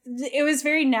this, it was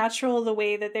very natural the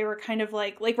way that they were kind of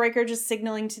like Riker just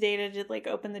signaling to Data to like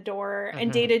open the door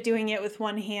and Data doing it with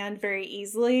one hand very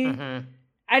easily.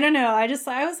 I don't know. I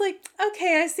was like,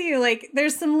 okay, I see you. Like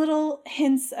there's some little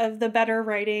hints of the better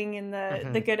writing and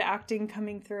the good acting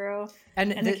coming through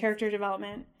and the character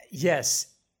development. Yes.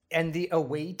 And the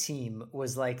away team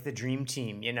was like the dream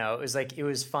team, It was like, it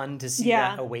was fun to see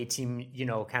that away team,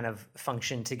 kind of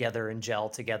function together and gel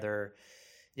together.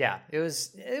 Yeah, it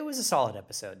was a solid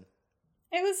episode.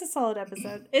 It was a solid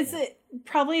episode. It's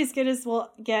probably as good as we'll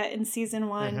get in season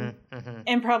 1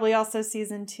 and probably also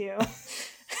season 2.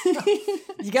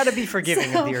 You got to be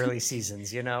forgiving of the early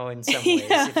seasons, in some ways.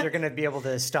 Yeah. If you're going to be able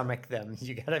to stomach them,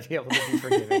 you got to be able to be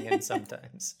forgiving in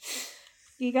sometimes.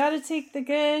 You got to take the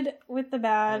good with the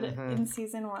bad in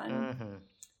season 1.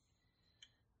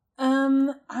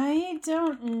 I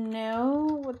don't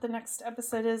know what the next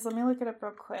episode is. Let me look it up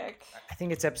real quick. I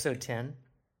think it's episode 10.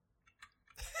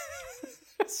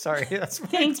 Sorry,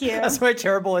 Thank you. That's my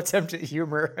terrible attempt at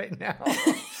humor right now.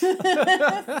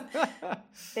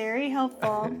 Very helpful.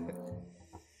 All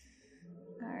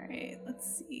right,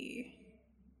 let's see.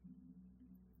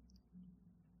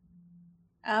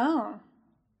 Oh.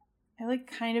 I like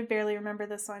kind of barely remember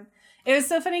this one. It was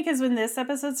so funny because when this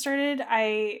episode started,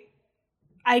 I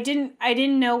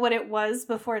didn't know what it was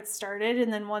before it started,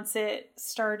 and then once it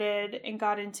started and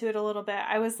got into it a little bit,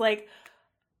 I was like,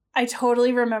 I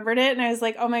totally remembered it, and I was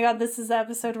like, oh my god, this is the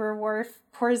episode where Worf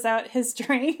pours out his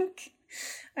drink.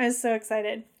 I was so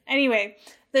excited. Anyway,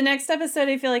 the next episode,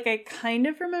 I feel like I kind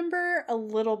of remember a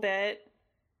little bit,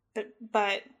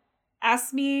 but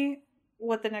ask me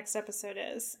what the next episode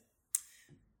is.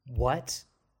 What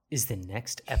is the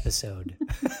next episode?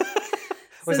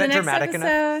 Was that dramatic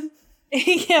enough?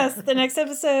 Yes, the next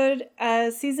episode,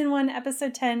 season 1,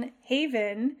 episode 10,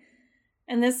 Haven.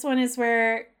 And this one is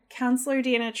where Counselor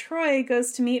Deanna Troi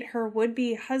goes to meet her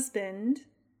would-be husband,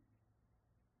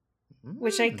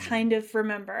 which I kind of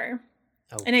remember.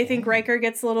 Okay. And I think Riker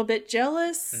gets a little bit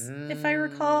jealous, if I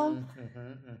recall,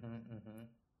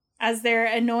 as their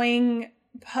annoying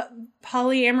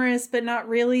polyamorous but not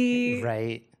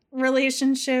really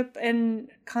relationship and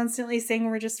constantly saying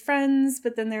we're just friends,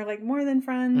 but then they're like more than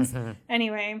friends.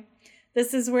 Anyway,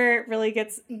 this is where it really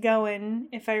gets going,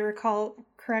 if I recall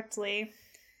correctly.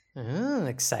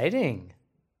 Exciting.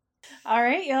 All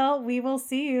right, y'all. We will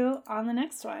see you on the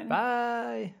next one.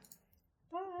 Bye.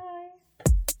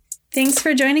 Thanks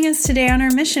for joining us today on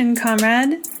our mission,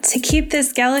 comrade. To keep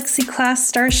this Galaxy-class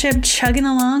starship chugging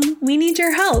along, we need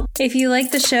your help. If you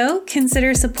like the show,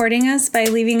 consider supporting us by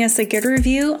leaving us a good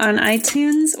review on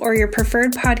iTunes or your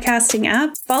preferred podcasting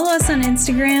app. Follow us on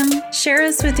Instagram, share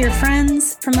us with your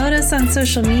friends, promote us on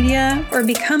social media, or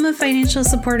become a financial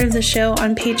supporter of the show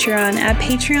on Patreon at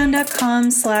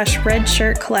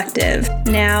patreon.com/redshirtcollective.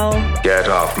 Now, get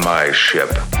off my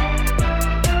ship.